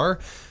you are,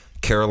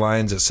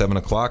 Caroline's at 7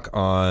 o'clock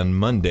on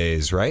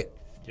Mondays, right?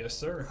 Yes,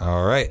 sir.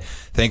 All right.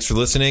 Thanks for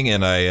listening,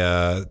 and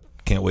I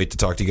can't wait to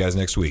talk to you guys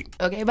next week.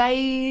 Okay,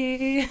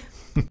 bye.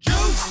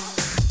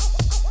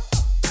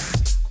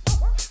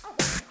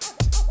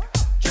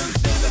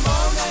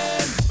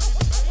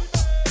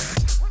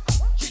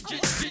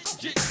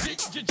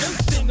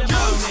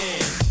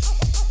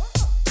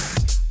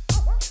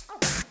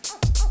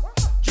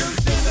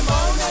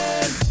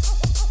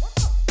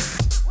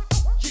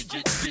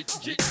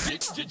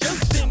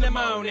 Juice in the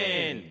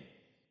morning.